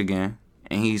Michigan,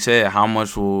 and he said how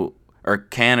much or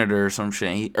Canada or some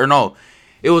shit.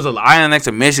 It was an island next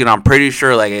to Michigan. I'm pretty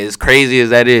sure, like, as crazy as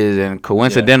that is and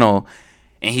coincidental.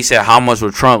 And he said, how much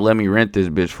would Trump let me rent this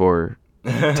bitch for?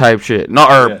 Type shit.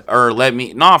 No, or let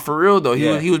me. No, for real, though.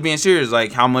 He was being serious.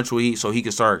 Like, how much would he, so he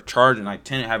could start charging, like,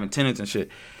 having tenants and shit.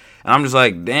 And I'm just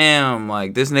like, damn,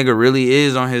 like, this nigga really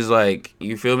is on his, like,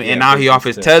 you feel me? And now he off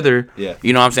his tether. Yeah.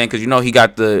 You know what I'm saying? Because, he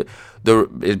got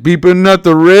it's beeping at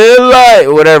the red light,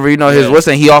 whatever, his what's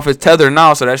he off his tether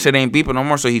now, so that shit ain't beeping no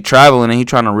more. So he traveling and he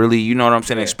trying to really, you know what I'm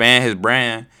saying, expand his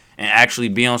brand and actually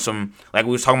be on some, like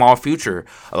we was talking about, Future.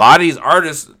 A lot of these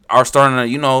artists are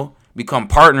starting to, become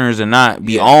partners and not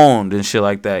be owned and shit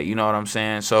like that. You know what I'm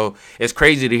saying? So it's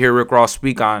crazy to hear Rick Ross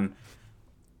speak on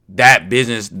that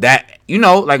business, that,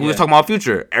 like we was talking about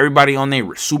Future. Everybody on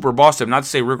there super boss him. Not to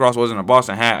say Rick Ross wasn't a boss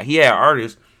and he had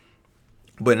artists.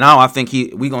 But now I think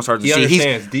we gonna start to see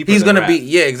he's gonna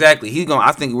be exactly.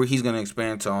 I think he's gonna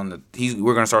expand to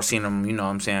we're gonna start seeing him, what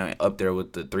I'm saying, up there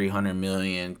with the 300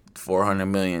 million, 400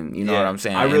 million, what I'm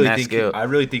saying. I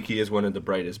really think he is one of the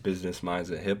brightest business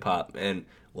minds in hip hop, and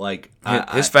like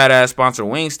his fat ass sponsor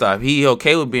Wingstop. He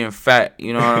okay with being fat,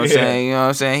 you know what I'm saying? You know what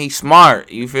I'm saying? He's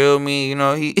smart. You feel me?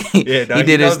 He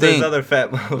did his thing. Other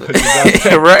fat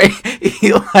motherfuckers right?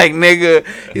 He like, nigga.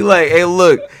 He like, hey,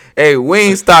 look. Hey,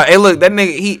 Wingstop. Hey, look, that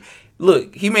nigga,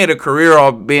 he made a career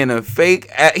off being a fake.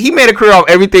 He made a career off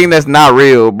everything that's not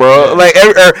real, bro. Yeah. Like,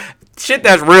 shit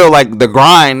that's real, like the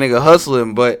grind, nigga,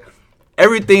 hustling. But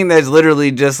everything that's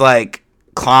literally just, like,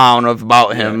 clown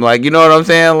about him. Like, you know what I'm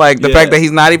saying? Like, the fact that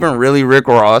he's not even really Rick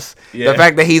Ross. Yeah. The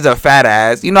fact that he's a fat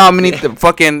ass. You know how many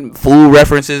fucking food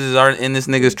references are in this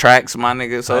nigga's tracks, my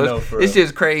nigga? So it's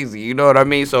just crazy. You know what I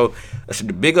mean? So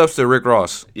big ups to Rick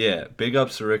Ross. Yeah, big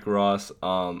ups to Rick Ross.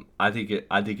 I think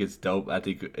it's dope. I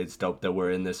think it's dope that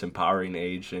we're in this empowering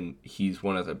age, and he's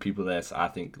one of the people that's, I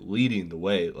think, leading the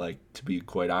way. Like, to be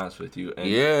quite honest with you. And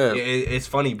it's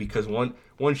funny because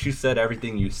once you said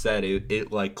everything you said,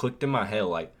 it like clicked in my head.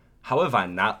 Like, how have I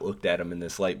not looked at him in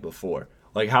this light before?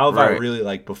 Like, how have I really,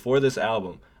 like, before this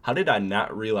album, how did I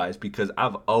not realize? Because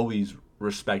I've always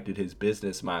respected his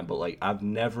business mind, but like, I've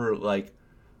never like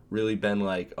really been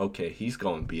like, okay, he's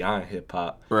going beyond hip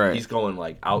hop. Right. He's going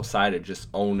like outside of just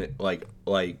own it, like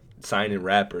signing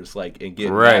rappers, like, and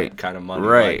getting that kind of money.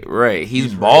 Right, like, right.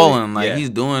 He's balling, really, like he's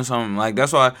doing something. Like,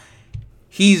 that's why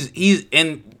he's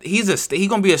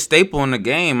gonna be a staple in the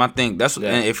game. I think that's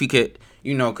and if he could,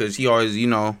 because he always,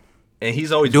 and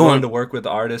he's always willing to work with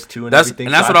artists too, and everything.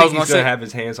 And that's what I was gonna say. He's gonna have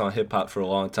his hands on hip hop for a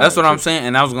long time. That's what I'm saying,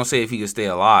 and I was gonna say if he could stay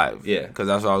alive. Yeah, because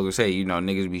that's what I was gonna say.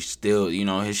 Niggas be still,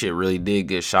 his shit really did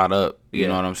get shot up. You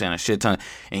know what I'm saying? A shit ton,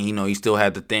 and he still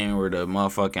had the thing where the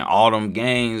motherfucking all them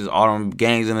gangs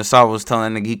in the South was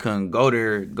telling nigga he couldn't go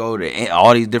to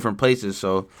all these different places.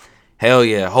 So, hell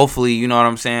yeah, hopefully, you know what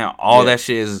I'm saying. All that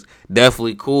shit is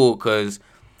definitely cool because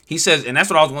he says, and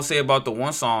that's what I was gonna say about the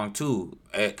one song too.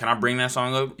 Can I bring that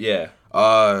song up? Yeah.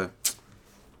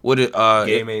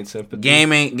 Game ain't sympathy.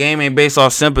 Game ain't based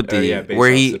off sympathy.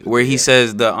 Where he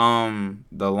says the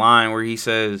line where he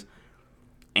says,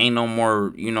 ain't no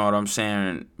more, you know what I'm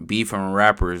saying, beef from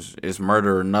rappers, it's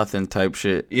murder or nothing type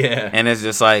shit. Yeah. And it's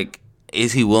just like,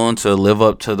 is he willing to live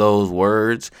up to those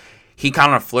words? He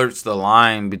kind of flirts the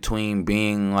line between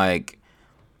being like,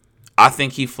 I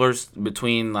think he flirts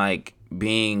between like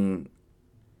being,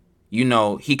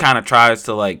 he kind of tries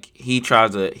to like, he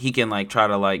says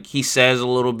a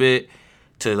little bit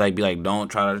to like be like, don't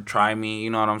try to try me, you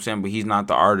know what I'm saying? But he's not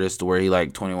the artist where he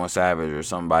like 21 Savage or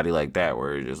somebody like that,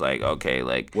 where it's just like, okay,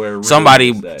 like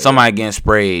somebody getting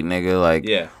sprayed, nigga, like,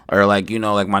 yeah, or like, you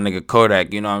know, like my nigga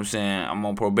Kodak, you know what I'm saying? I'm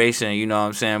on probation, you know what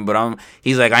I'm saying? But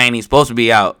he's like, I ain't even supposed to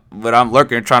be out, but I'm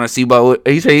lurking trying to see about what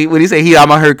he say.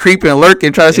 I'm out here creeping,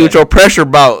 lurking, trying to see what your pressure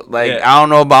about. Like, I don't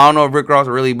know if Rick Ross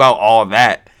really about all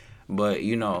that, but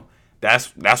you know,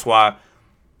 that's why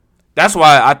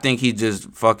I think he's just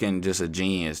fucking just a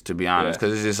genius, to be honest.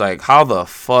 Because it's just like, how the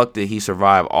fuck did he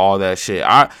survive all that shit?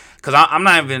 Because I'm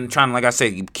not even trying to, like I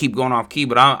said, keep going off key,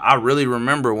 but I really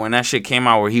remember when that shit came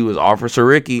out where he was Officer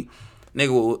Ricky,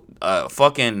 nigga,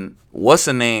 fucking, what's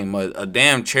the name? A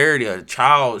damn charity,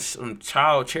 some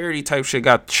child charity type shit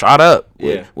got shot up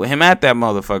with him at that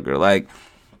motherfucker. Like,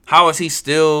 how is he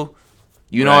still,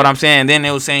 you know what I'm saying? Then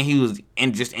they was saying he was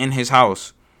in his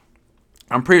house.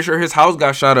 I'm pretty sure his house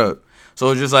got shot up.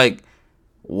 So it's just like,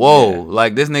 whoa,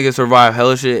 like this nigga survived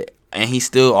hella shit and he's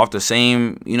still off the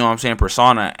same, you know what I'm saying,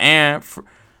 persona. And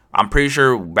I'm pretty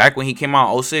sure back when he came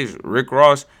out in 06, Rick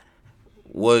Ross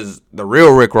the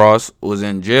real Rick Ross was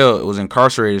in jail, was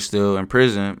incarcerated still in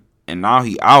prison. And now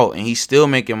he out and he's still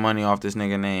making money off this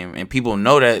nigga name. And people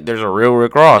know that there's a real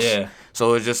Rick Ross. Yeah.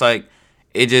 So it's just like,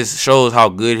 it just shows how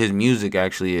good his music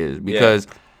actually is. Because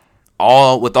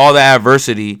with all the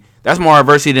adversity, that's more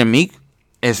adversity than Meek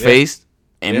has faced.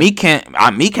 And Meek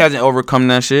hasn't overcome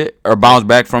that shit or bounced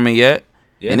back from it yet.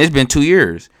 Yeah. And it's been 2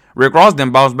 years. Rick Ross done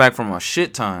bounced back from a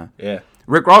shit ton. Yeah.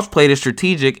 Rick Ross played it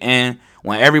strategic, and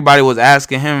when everybody was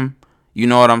asking him, you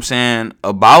know what I'm saying,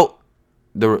 about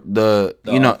the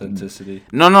you know, authenticity.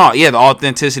 The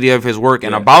authenticity of his work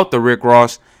and about the Rick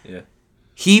Ross. Yeah.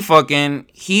 He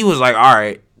was like, all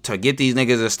right, to get these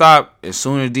niggas to stop, as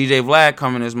soon as DJ Vlad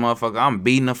come in this motherfucker, I'm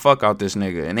beating the fuck out this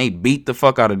nigga. And they beat the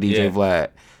fuck out of DJ Vlad.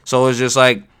 So it's just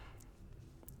like,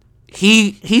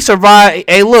 he survived.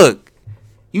 Hey, look,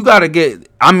 you got to get,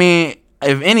 I mean,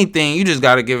 if anything, you just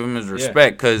got to give him his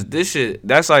respect. Because this shit,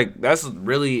 that's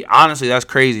really, honestly, that's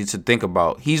crazy to think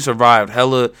about. He survived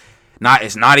hella,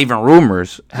 it's not even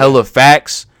rumors, hella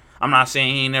facts. I'm not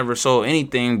saying he never sold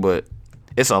anything, but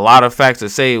it's a lot of facts to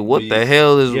say what the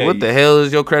hell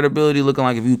is your credibility looking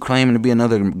like if you claiming to be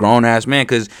another grown ass man?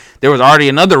 Because there was already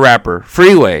another rapper,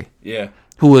 Freeway,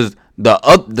 who was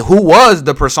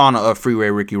the persona of Freeway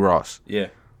Ricky Ross. Yeah,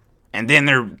 and then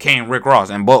there came Rick Ross,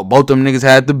 and both them niggas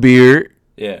had the beard.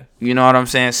 Yeah, you know what I'm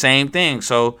saying? Same thing.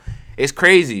 So it's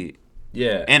crazy.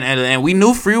 Yeah, and we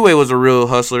knew Freeway was a real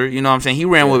hustler. You know what I'm saying? He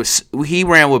ran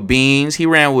with Beans. He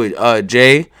ran with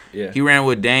Jay. Yeah. He ran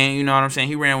with Dane, you know what I'm saying?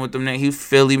 He ran with them. He was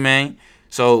Philly, man.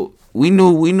 So we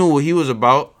knew what he was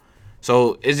about.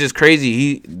 So it's just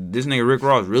crazy. This nigga Rick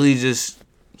Ross really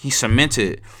he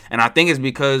cemented. And I think it's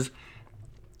because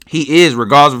he is,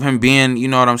 regardless of him being, you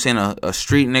know what I'm saying, a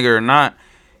street nigga or not,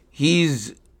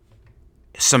 he's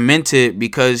cemented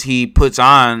because he puts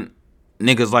on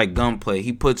niggas like Gunplay.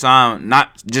 He puts on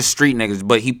not just street niggas,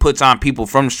 but he puts on people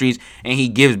from the streets and he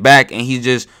gives back and he's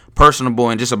just personable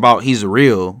and just about he's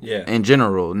real in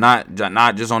general, not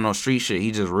just on no street shit.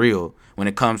 He's just real when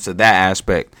it comes to that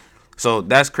aspect. So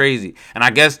that's crazy. And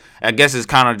I guess it's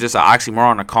kind of just an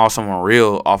oxymoron to call someone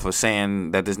real off of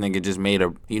saying that this nigga just made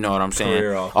a, you know what I'm saying,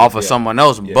 off of someone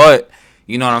else. Yeah. But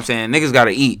you know what I'm saying, niggas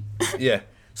gotta eat. Yeah.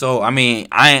 So I mean,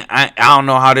 I don't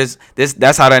know how that's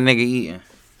how that nigga eating.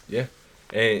 Yeah.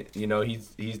 And, you know,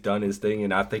 he's done his thing,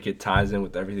 and I think it ties in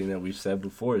with everything that we've said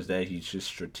before, is that he's just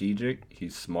strategic,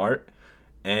 he's smart,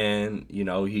 and, you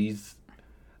know,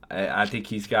 I think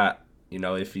he's got, you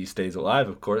know, if he stays alive,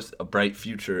 of course, a bright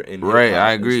future in hip-hop. Right,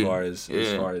 I agree. As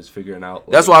far as figuring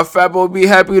out. That's why Fatboy would be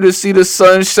happy to see the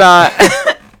sunshine.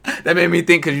 That made me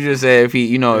think, because you just said if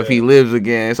he lives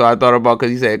again, so I thought about,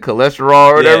 because he said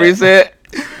cholesterol or whatever he said.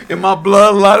 In my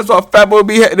bloodline, that's why Fatboy would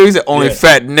be happy. He said, only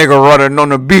fat nigga running on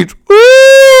the beach.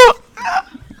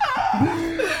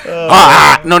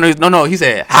 No. He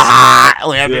said,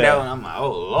 only after that one, I'm like,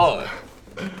 oh Lord.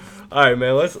 All right,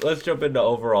 man. Let's jump into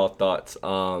overall thoughts.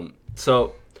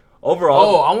 So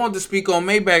overall, I wanted to speak on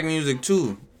Maybach Music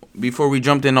too before we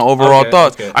jumped into overall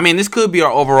thoughts. Okay. I mean, this could be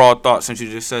our overall thoughts since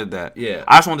you just said that. Yeah.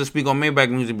 I just wanted to speak on Maybach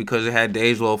Music because it had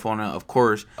Dej Loaf on it, of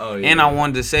course. Oh yeah. And I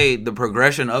wanted to say the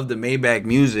progression of the Maybach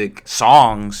Music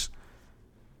songs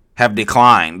have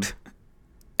declined.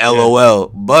 LOL.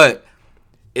 But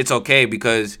it's okay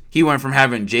because he went from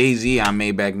having Jay-Z on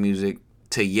Maybach Music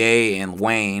to Ye and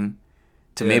Wayne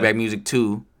to Maybach Music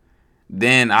 2.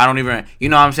 Then I don't even, you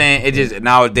know what I'm saying? It just,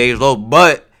 now it's Dej Loaf.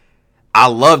 But I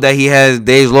love that he has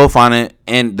Dej Loaf on it.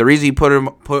 And the reason he put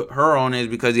her on it is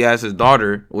because he has his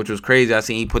daughter, which was crazy. I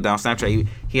seen he put down Snapchat.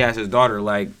 He has his daughter,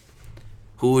 like,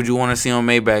 who would you want to see on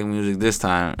Maybach Music this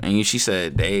time? And she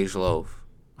said Dej Loaf.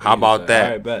 How about that?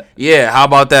 All right, bet. Yeah, how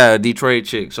about that? A Detroit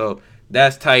chick. So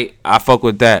that's tight. I fuck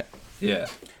with that. Yeah.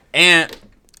 And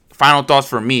final thoughts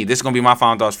for me. This is going to be my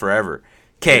final thoughts forever.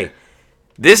 Okay.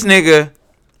 This nigga,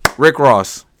 Rick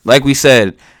Ross, like we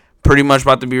said, pretty much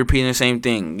about to be repeating the same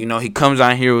thing. You know, he comes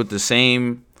out here with the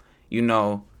same, you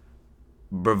know,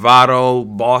 bravado,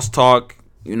 boss talk.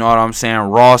 You know what I'm saying?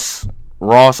 Ross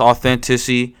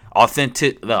authenticity.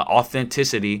 The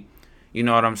authenticity. You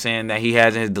know what I'm saying? That he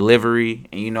has in his delivery.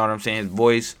 And you know what I'm saying? His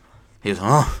voice. His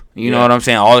You know what I'm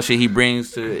saying? All the shit he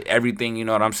brings to everything. You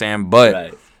know what I'm saying?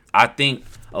 But I think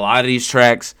a lot of these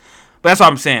tracks. But that's what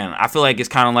I'm saying. I feel like it's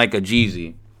kind of like a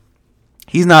Jeezy.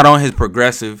 He's not on his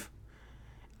progressive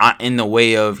in the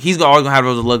way of, he's always going to have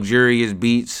those luxurious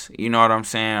beats. You know what I'm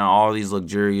saying? All these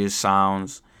luxurious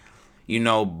sounds. You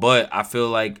know, but I feel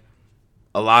like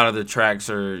a lot of the tracks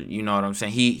are, you know what I'm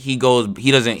saying? He goes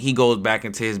back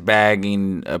into his bag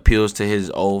and appeals to his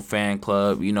old fan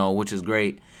club, you know, which is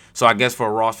great. So I guess for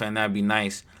a Ross fan, that'd be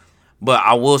nice. But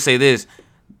I will say this.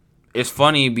 It's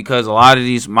funny because a lot of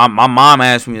these, my mom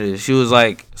asked me this. She was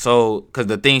like, so, because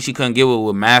the thing she couldn't get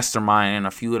with Mastermind and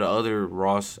a few of the other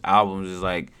Ross albums is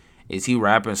like, is he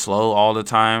rapping slow all the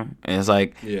time? And it's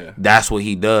like, that's what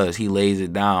he does. He lays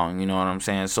it down. You know what I'm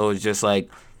saying? So it's just like,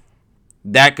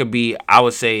 that could be, I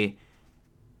would say,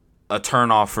 a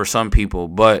turnoff for some people.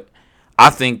 But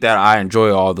I think that I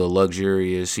enjoy all the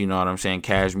luxurious, you know what I'm saying,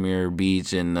 cashmere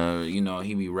beats and, you know,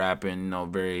 he be rapping, you know,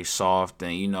 very soft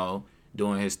and, you know,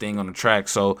 doing his thing on the track.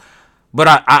 So, but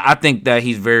I think that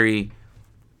he's very,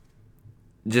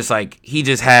 just like, he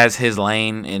just has his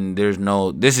lane and there's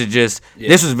no, this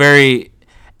is very,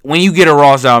 when you get a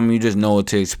Ross album, you just know what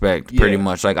to expect pretty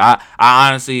much. Like, I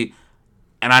honestly,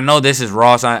 and I know this is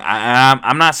Ross,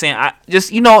 I'm not saying,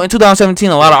 just, you know, in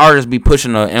 2017, a lot of artists be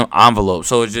pushing the envelope.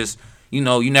 So it's just, you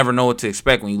know, you never know what to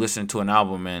expect when you listen to an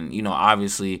album. And, you know,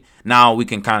 obviously now we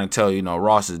can kind of tell, you know,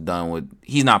 Ross is done with,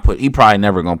 he probably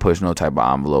never going to push no type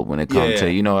of envelope when it comes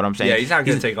to, you know what I'm saying? Yeah, he's not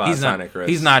going to take a lot of sonic risks.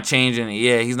 He's not changing.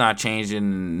 Yeah, he's not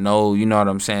changing. No, you know what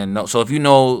I'm saying? No. So if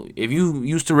you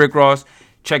used to Rick Ross,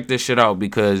 check this shit out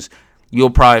because you'll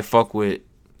probably fuck with,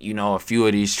 you know, a few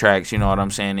of these tracks, you know what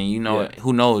I'm saying? And, you know,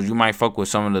 who knows? You might fuck with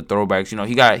some of the throwbacks. You know,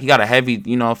 he got a heavy,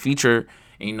 you know, feature.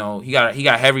 You know, he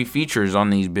got heavy features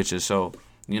on these bitches, so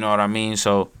you know what I mean.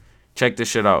 So check this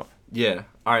shit out. Yeah.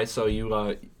 All right. So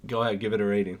you go ahead, give it a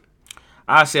rating.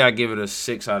 I say I give it a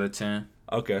 6 out of 10.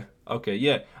 Okay.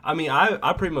 Yeah. I mean,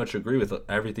 I pretty much agree with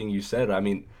everything you said. I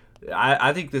mean,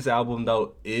 I think this album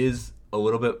though is a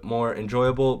little bit more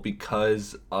enjoyable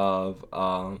because of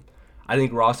I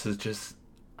think Ross is just,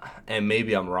 and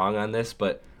maybe I'm wrong on this,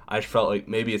 but I just felt like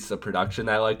maybe it's the production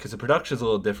I like because the production is a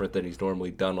little different than he's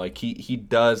normally done. Like he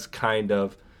does kind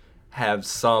of have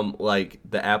some like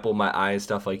the apple in my eye and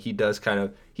stuff. Like he does kind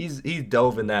of he's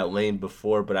dove in that lane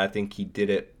before, but I think he did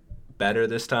it better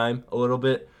this time a little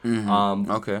bit.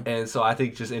 Mm-hmm. Okay. And so I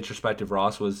think just introspective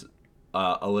Ross was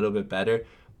a little bit better.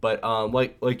 But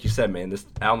like you said, man, this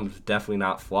album's definitely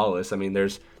not flawless. I mean,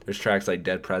 there's tracks like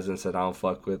Dead Presidents that I don't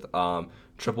fuck with.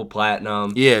 Triple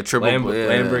Platinum. Yeah,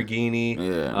 Lamborghini.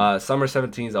 Yeah. Summer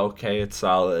 17 is okay. It's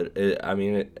solid.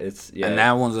 It's And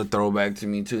that one's a throwback to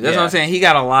me too. That's what I'm saying. He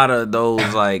got a lot of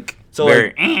those like so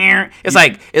very. It's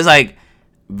like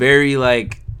very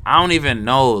like I don't even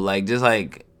know like just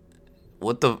like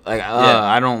what the like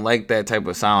I don't like that type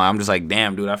of sound. I'm just like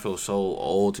damn dude, I feel so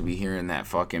old to be hearing that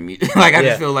fucking music. Like I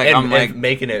just feel like I'm like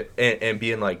making it and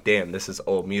being like damn, this is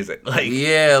old music. Like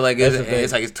like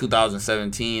it's like it's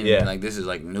 2017 and like this is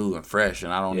like new and fresh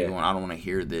and I don't want to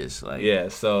hear this like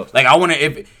so like I want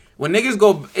to when niggas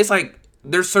go it's like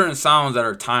there's certain sounds that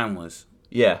are timeless.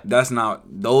 That's not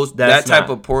those that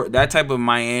type of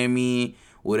Miami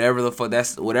whatever the fuck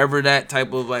whatever that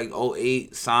type of like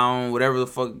 08 sound, whatever the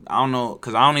fuck, I don't know,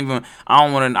 cause I don't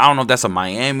know if that's a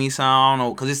Miami sound, I don't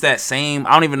know, cause it's that same,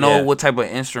 I don't even know what type of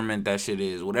instrument that shit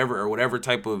is, whatever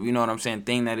type of, you know what I'm saying,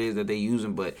 thing that is that they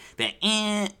using, but that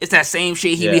it's that same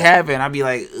shit he be having, I be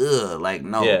like, ugh, like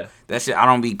no, that shit, I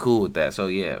don't be cool with that, so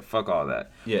yeah, fuck all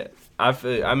that. Yeah,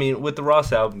 I mean, with the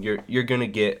Ross album, you're gonna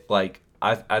get like,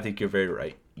 I think you're very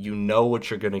right. You know what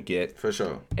you're going to get. For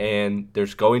sure. And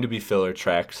there's going to be filler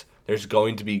tracks. There's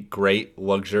going to be great,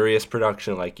 luxurious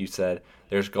production, like you said.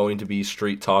 There's going to be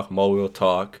street talk, mobile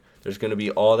talk. There's going to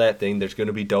be all that thing. There's going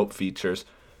to be dope features.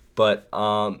 But,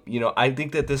 you know, I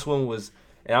think that this one was,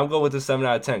 and I'll go with a 7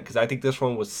 out of 10, because I think this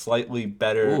one was slightly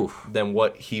better than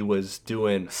what he was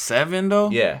doing. 7, though?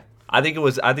 Yeah. I think it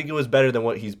was better than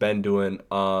what he's been doing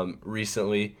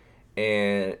recently.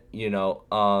 And, you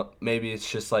know, maybe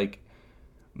it's just like,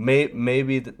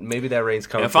 maybe that reign's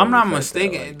coming. If I'm not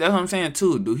mistaken, that's what I'm saying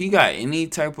too. Do he got any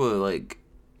type of like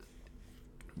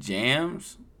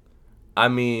jams? I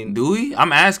mean, do we?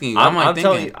 I'm asking you. I'm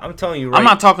telling you. Right, I'm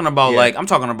not talking about like. I'm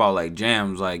talking about like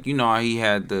jams. Like how he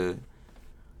had the.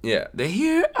 Yeah. The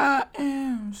Here I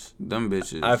Ams. Them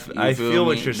bitches. I feel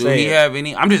what you're saying. Do he have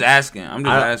any? I'm just asking.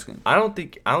 I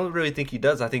don't really think he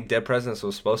does. I think Dead Presidents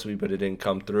was supposed to be, but it didn't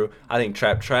come through. I think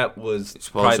Trap was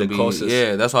probably the closest.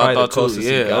 Yeah, that's what I thought too.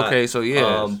 Yeah, okay, so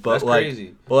yeah. But that's like,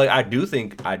 crazy. But like I do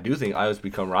think Idols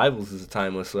Become Rivals is a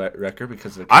timeless record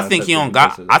because of the I think he don't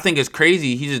got. I think it's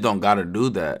crazy. He just don't got to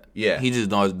do that. Yeah. He just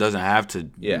doesn't have to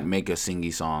make a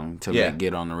singy song to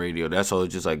get on the radio. That's all.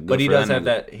 It's just like. Good but he for does that have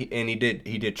that, and he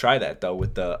did try that though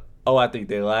with the I think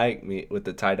they like me with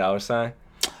the Ty Dolla $ign.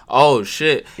 Oh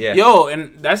shit. Yeah. Yo,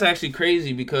 and that's actually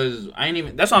crazy because I ain't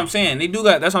even. That's what I'm saying. They do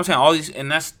got. That's what I'm saying. All these, and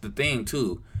that's the thing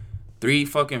too. 3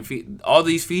 fucking all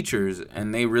these features,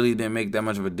 and they really didn't make that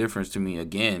much of a difference to me.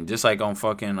 Again, just like on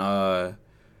fucking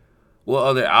what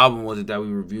other album was it that we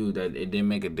reviewed that it didn't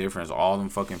make a difference? All them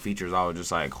fucking features, I was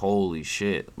just like, holy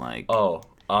shit, like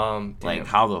like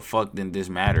how the fuck didn't this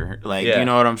matter? Like you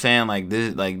know what I'm saying? Like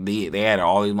this, like they had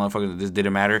all these motherfuckers that this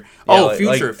didn't matter. Yeah,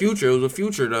 Future. It was a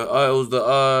Future. It was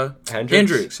the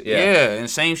Hendrix. Yeah, and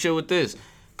same shit with this.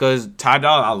 Cause I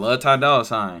love Ty Dolla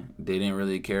 $ign. They didn't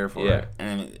really care for it,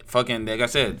 and fucking like I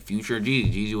said, Future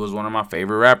Jeezy was one of my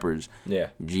favorite rappers. Yeah,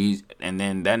 Jeezy, and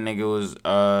then that nigga was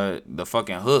the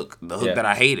fucking hook, that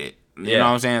I hated. You know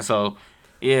what I'm saying? So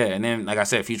yeah, and then like I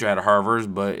said, Future had a hard verse,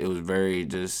 but it was very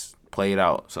just played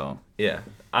out. So yeah,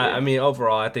 I mean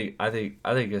overall, I think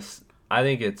it's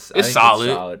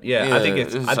solid. Yeah, I think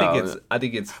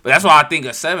it's. But that's why I think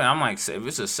a 7. I'm like, if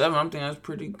it's a 7, I'm thinking that's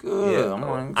pretty good. Yeah. I'm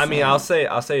like, I mean, I'll say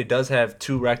it does have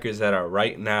 2 records that are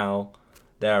right now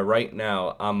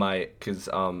on my, because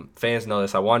fans know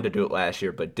this. I wanted to do it last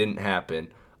year, but didn't happen.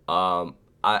 I'm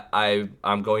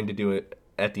going to do it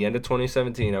at the end of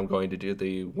 2017. I'm going to do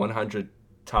the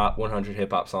top 100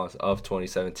 hip hop songs of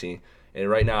 2017, and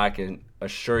right now I can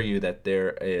assure you that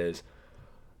there is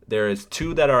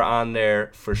 2 that are on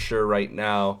there for sure right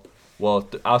now. Well,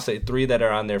 I'll say 3 that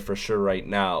are on there for sure right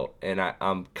now, and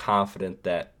I'm confident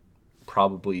that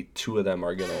probably 2 of them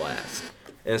are gonna last.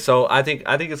 And so I think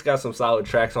it's got some solid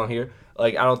tracks on here.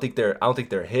 Like I don't think they're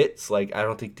hits. Like I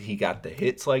don't think he got the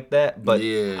hits like that. But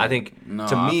I think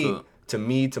to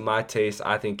my taste,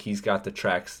 I think he's got the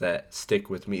tracks that stick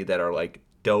with me that are like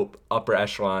dope, upper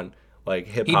echelon. Like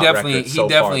hip hop records so far this year. He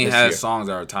definitely has songs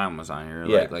that are timeless on here.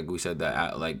 Yeah. Like we said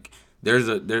that like there's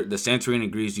the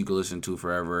Santorini Grease you could listen to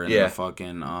forever, and the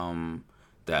fucking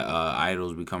that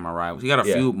Idols Become My Rivals. He got a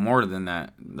few more than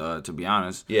that, to be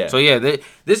honest. Yeah. So yeah,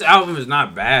 this album is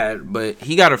not bad, but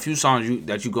he got a few songs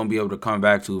that you're gonna be able to come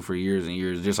back to for years and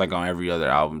years, just like on every other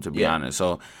album, to be honest.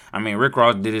 So I mean, Rick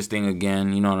Ross did his thing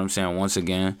again. You know what I'm saying? Once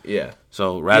again. Yeah.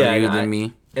 So Rather You Than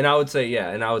Me. And I would say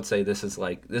this is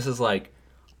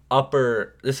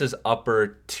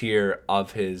upper tier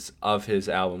of his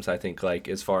albums. I think like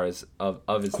as far as of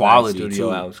his quality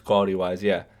studio albums, quality wise,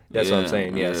 that's what I'm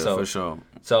saying. Yeah, so for sure.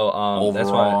 So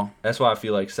overall, that's why I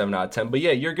feel like 7 out of 10. But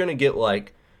yeah, you're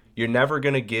never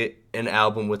gonna get an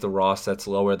album with a Ross that's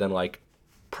lower than like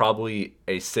probably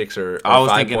a 6 or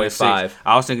 5.5.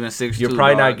 I was thinking a 6. You're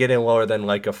probably not getting lower than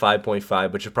like a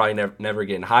 5.5, but you're probably never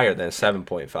getting higher than a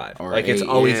 7.5. Like 8, it's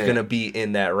always gonna be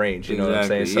in that range. You know what I'm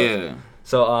saying?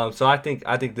 So, So I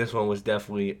think this one was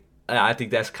definitely. I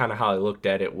think that's kind of how I looked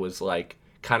at it. Was like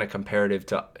kind of comparative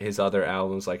to his other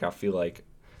albums. Like I feel like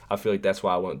that's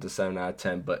why I went to 7 out of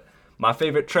 10. But my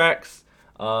favorite tracks,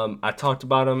 I talked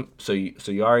about them, so you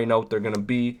already know what they're gonna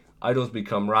be. Idols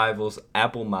Become Rivals,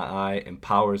 Apple My Eye, and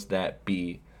Powers That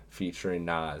Be, featuring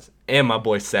Nas and my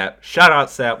boy Sap. Shout out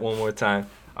Sap one more time.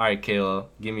 All right, Kayla,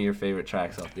 give me your favorite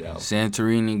tracks off the album.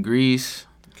 Santorini Grease.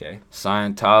 Okay.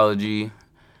 Scientology.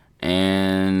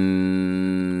 And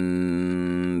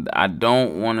I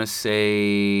don't want to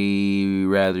say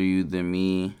Rather You Than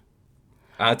Me.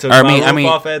 I took my roof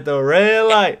off at the red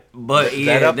light. But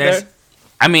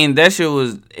I mean, that shit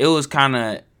was kind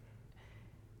of.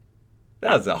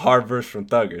 That was a hard verse from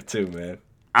Thugger too, man.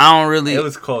 I don't really. It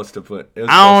was close to put. It was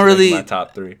I don't really my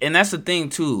top 3. And that's the thing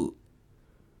too.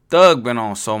 Thug been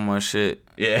on so much shit.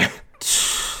 Yeah,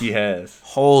 he has.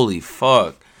 Holy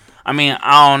fuck. I mean,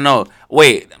 I don't know.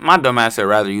 Wait, my dumb ass said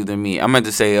Rather You Than Me. I meant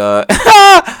to say I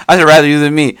said Rather You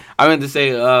Than Me. I meant to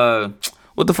say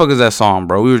what the fuck is that song,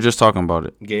 bro? We were just talking about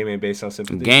it. Game Ain't Based on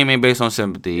Sympathy. Game Ain't Based on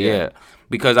Sympathy, yeah.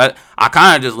 Because I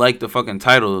kind of just like the fucking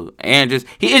title, and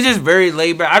he is just very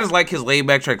laid back. I just like his laid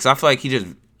back tracks. I feel like he just,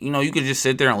 you could just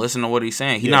sit there and listen to what he's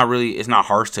saying. He's not really, it's not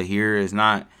harsh to hear. It's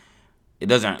not, It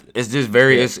doesn't. It's just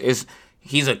very. It's.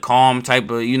 He's a calm type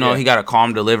of. He got a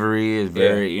calm delivery. It's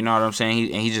very. You know what I'm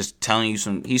saying. He's just telling you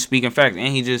some. He's speaking facts, and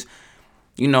he just.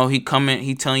 He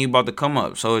telling you about the come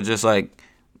up. So it's just like,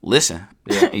 listen.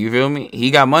 Yeah. You feel me?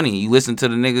 He got money. You listen to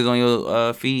the niggas on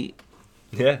your feed.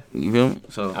 Yeah. You feel me?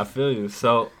 So I feel you.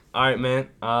 So. All right, man.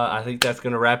 I think that's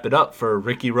going to wrap it up for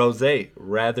Ricky Rose.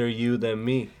 Rather you than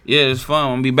me. Yeah, it's fun. I'm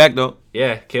going to be back, though.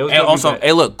 Yeah. And also,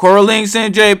 hey, look. Coraline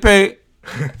sent JPay.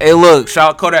 Hey, look.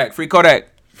 Shout out Kodak. Free Kodak.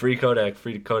 Free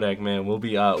Kodak, man. We'll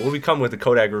be coming with the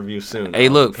Kodak review soon. Hey,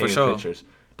 look, for sure. Pictures.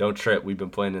 Don't trip. We've been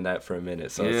planning that for a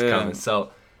minute, so it's coming.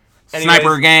 So, anyways,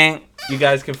 Sniper Gang. You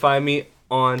guys can find me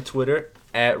on Twitter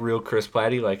at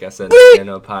RealChrisPlatty, like I said in the end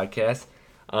of the podcast.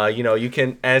 You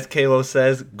can, as Kalo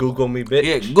says, Google me, bitch.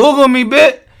 Yeah, Google me,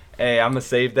 bitch. Hey, I'm going to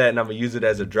save that, and I'm going to use it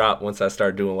as a drop once I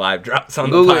start doing live drops on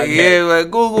the podcast. Yeah,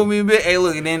 like, Google me, bitch. Hey,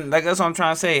 look, and then, like, that's what I'm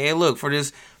trying to say. Hey, look, for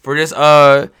this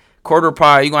quarter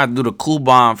pod, you're going to have to do the clue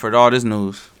bomb for all this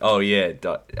news. Oh, yeah.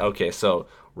 Okay, so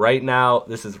right now,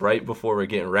 this is right before we're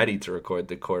getting ready to record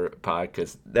the quarter pod,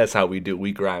 because that's how we do.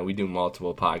 We grind. We do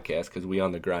multiple podcasts, because we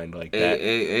on the grind like that.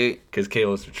 Hey. Because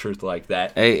Kalo's the truth like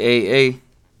that. Hey.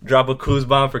 Drop a clues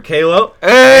bomb for Kalo.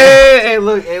 Hey,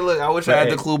 look. I wish I had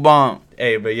the clue bomb.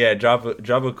 Hey, but yeah, drop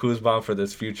a clues bomb for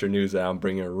this future news that I'm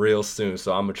bringing real soon.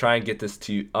 So I'm gonna try and get this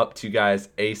up to you guys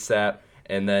ASAP,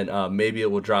 and then maybe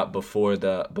it will drop before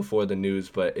the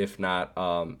news. But if not,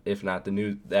 the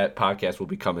news, that podcast will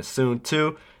be coming soon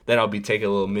too. Then I'll be taking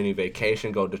a little mini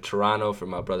vacation, go to Toronto for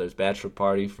my brother's bachelor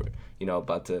party. For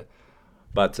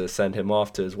about to send him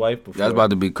off to his wife. That's about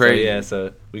to be crazy.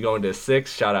 So we going to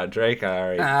 6. Shout out Drake.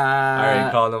 I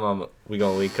already called him. We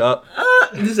gonna link up.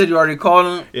 You said you already called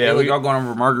him? Yeah. Y'all going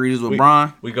over margaritas with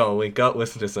Brian? We gonna link up,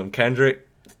 listen to some Kendrick.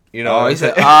 He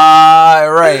said,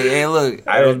 right. Hey, look,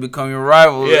 idols become your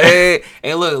rivals. Yeah.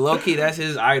 Hey, look, low key, that's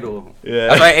his idol. Yeah.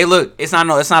 That's right. Hey, look, it's not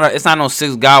no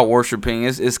 6 God worshiping.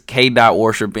 It's K dot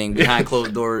worshiping behind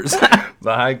closed doors.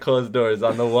 Behind closed doors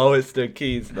on the lowest of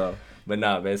keys, though. But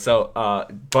nah, man. So,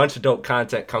 bunch of dope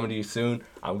content coming to you soon.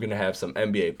 I'm gonna have some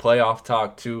NBA playoff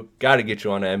talk too. Got to get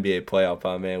you on the NBA playoff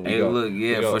pod, man. For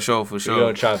sure. We're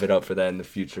gonna chop it up for that in the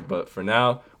future. But for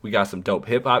now, we got some dope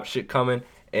hip hop shit coming,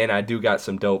 and I do got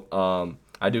some dope. NBA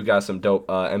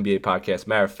podcasts.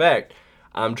 Matter of fact,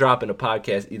 I'm dropping a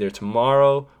podcast either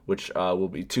tomorrow, which will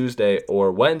be Tuesday,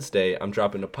 or Wednesday. I'm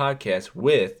dropping a podcast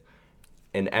with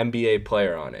an NBA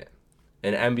player on it.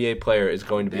 An NBA player is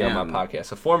going to be on my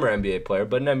podcast. A former NBA player,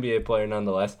 but an NBA player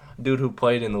nonetheless. Dude who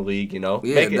played in the league,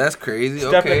 Yeah, that's crazy.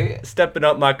 Stepping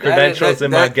up my credentials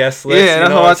in my guest list. Yeah,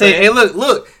 that's what I'm saying. Hey,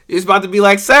 look. It's about to be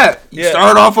like Sap. You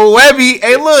start off with Webby.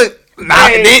 Hey, look.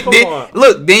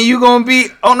 Then you going to be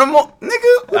on the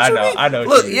nigga. I know.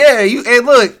 Look,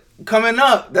 look. Coming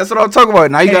up, that's what I'm talking about.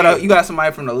 Now you got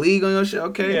somebody from the league on your shit,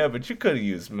 okay? Yeah, but you could have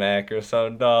used Mac or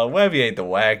something, dog. Webby ain't the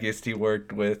wackiest he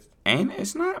worked with. Ain't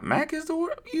it's not. Mac is the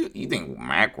worst. You think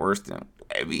Mac worse than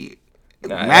Webby?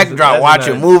 Nah, Mac dropped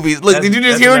watching movies. Look, did you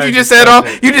just hear what you just said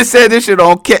You just said this shit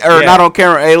on not on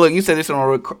camera. Hey, look, you said this shit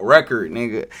on record,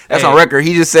 nigga. That's on record.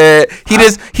 He just said he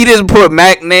just put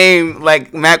Mac name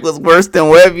like Mac was worse than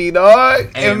Webby,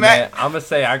 dog. Hey, and man, I'm gonna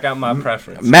say I got my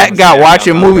preference. Mac got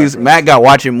watching movies. Mac got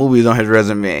watching movies on his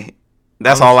resume.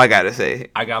 That's all I gotta say.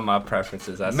 I got my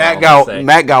preferences. That's Mac got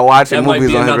watching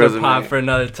movies on his resume. Pod for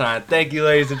another time. Thank you,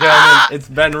 ladies and gentlemen. It's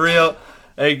been real.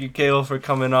 Thank you, Kalo, for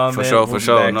coming on, man. For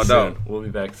sure. No doubt. We'll be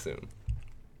back soon.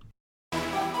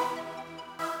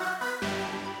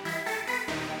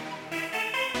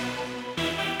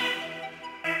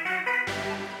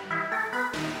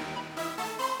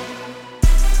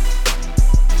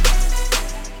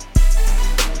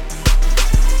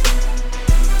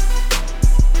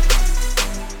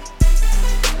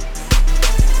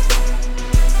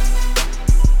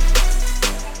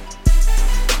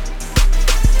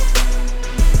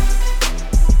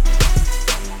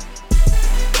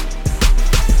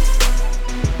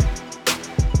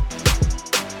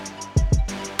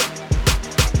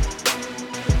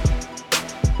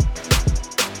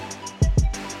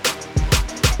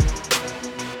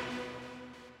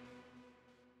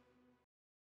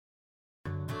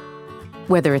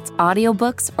 Whether it's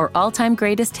audiobooks or all-time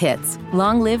greatest hits,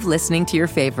 long live listening to your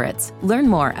favorites. Learn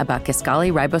more about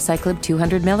Kisqali Ribociclib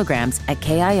 200 milligrams at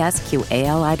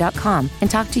KISQALI.com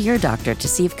and talk to your doctor to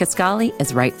see if Kisqali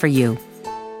is right for you.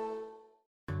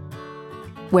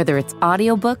 Whether it's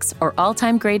audiobooks or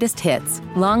all-time greatest hits,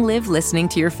 long live listening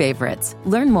to your favorites.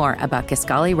 Learn more about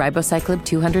Kisqali Ribociclib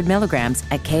 200 milligrams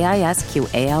at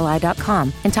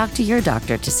KISQALI.com and talk to your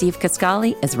doctor to see if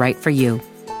Kisqali is right for you.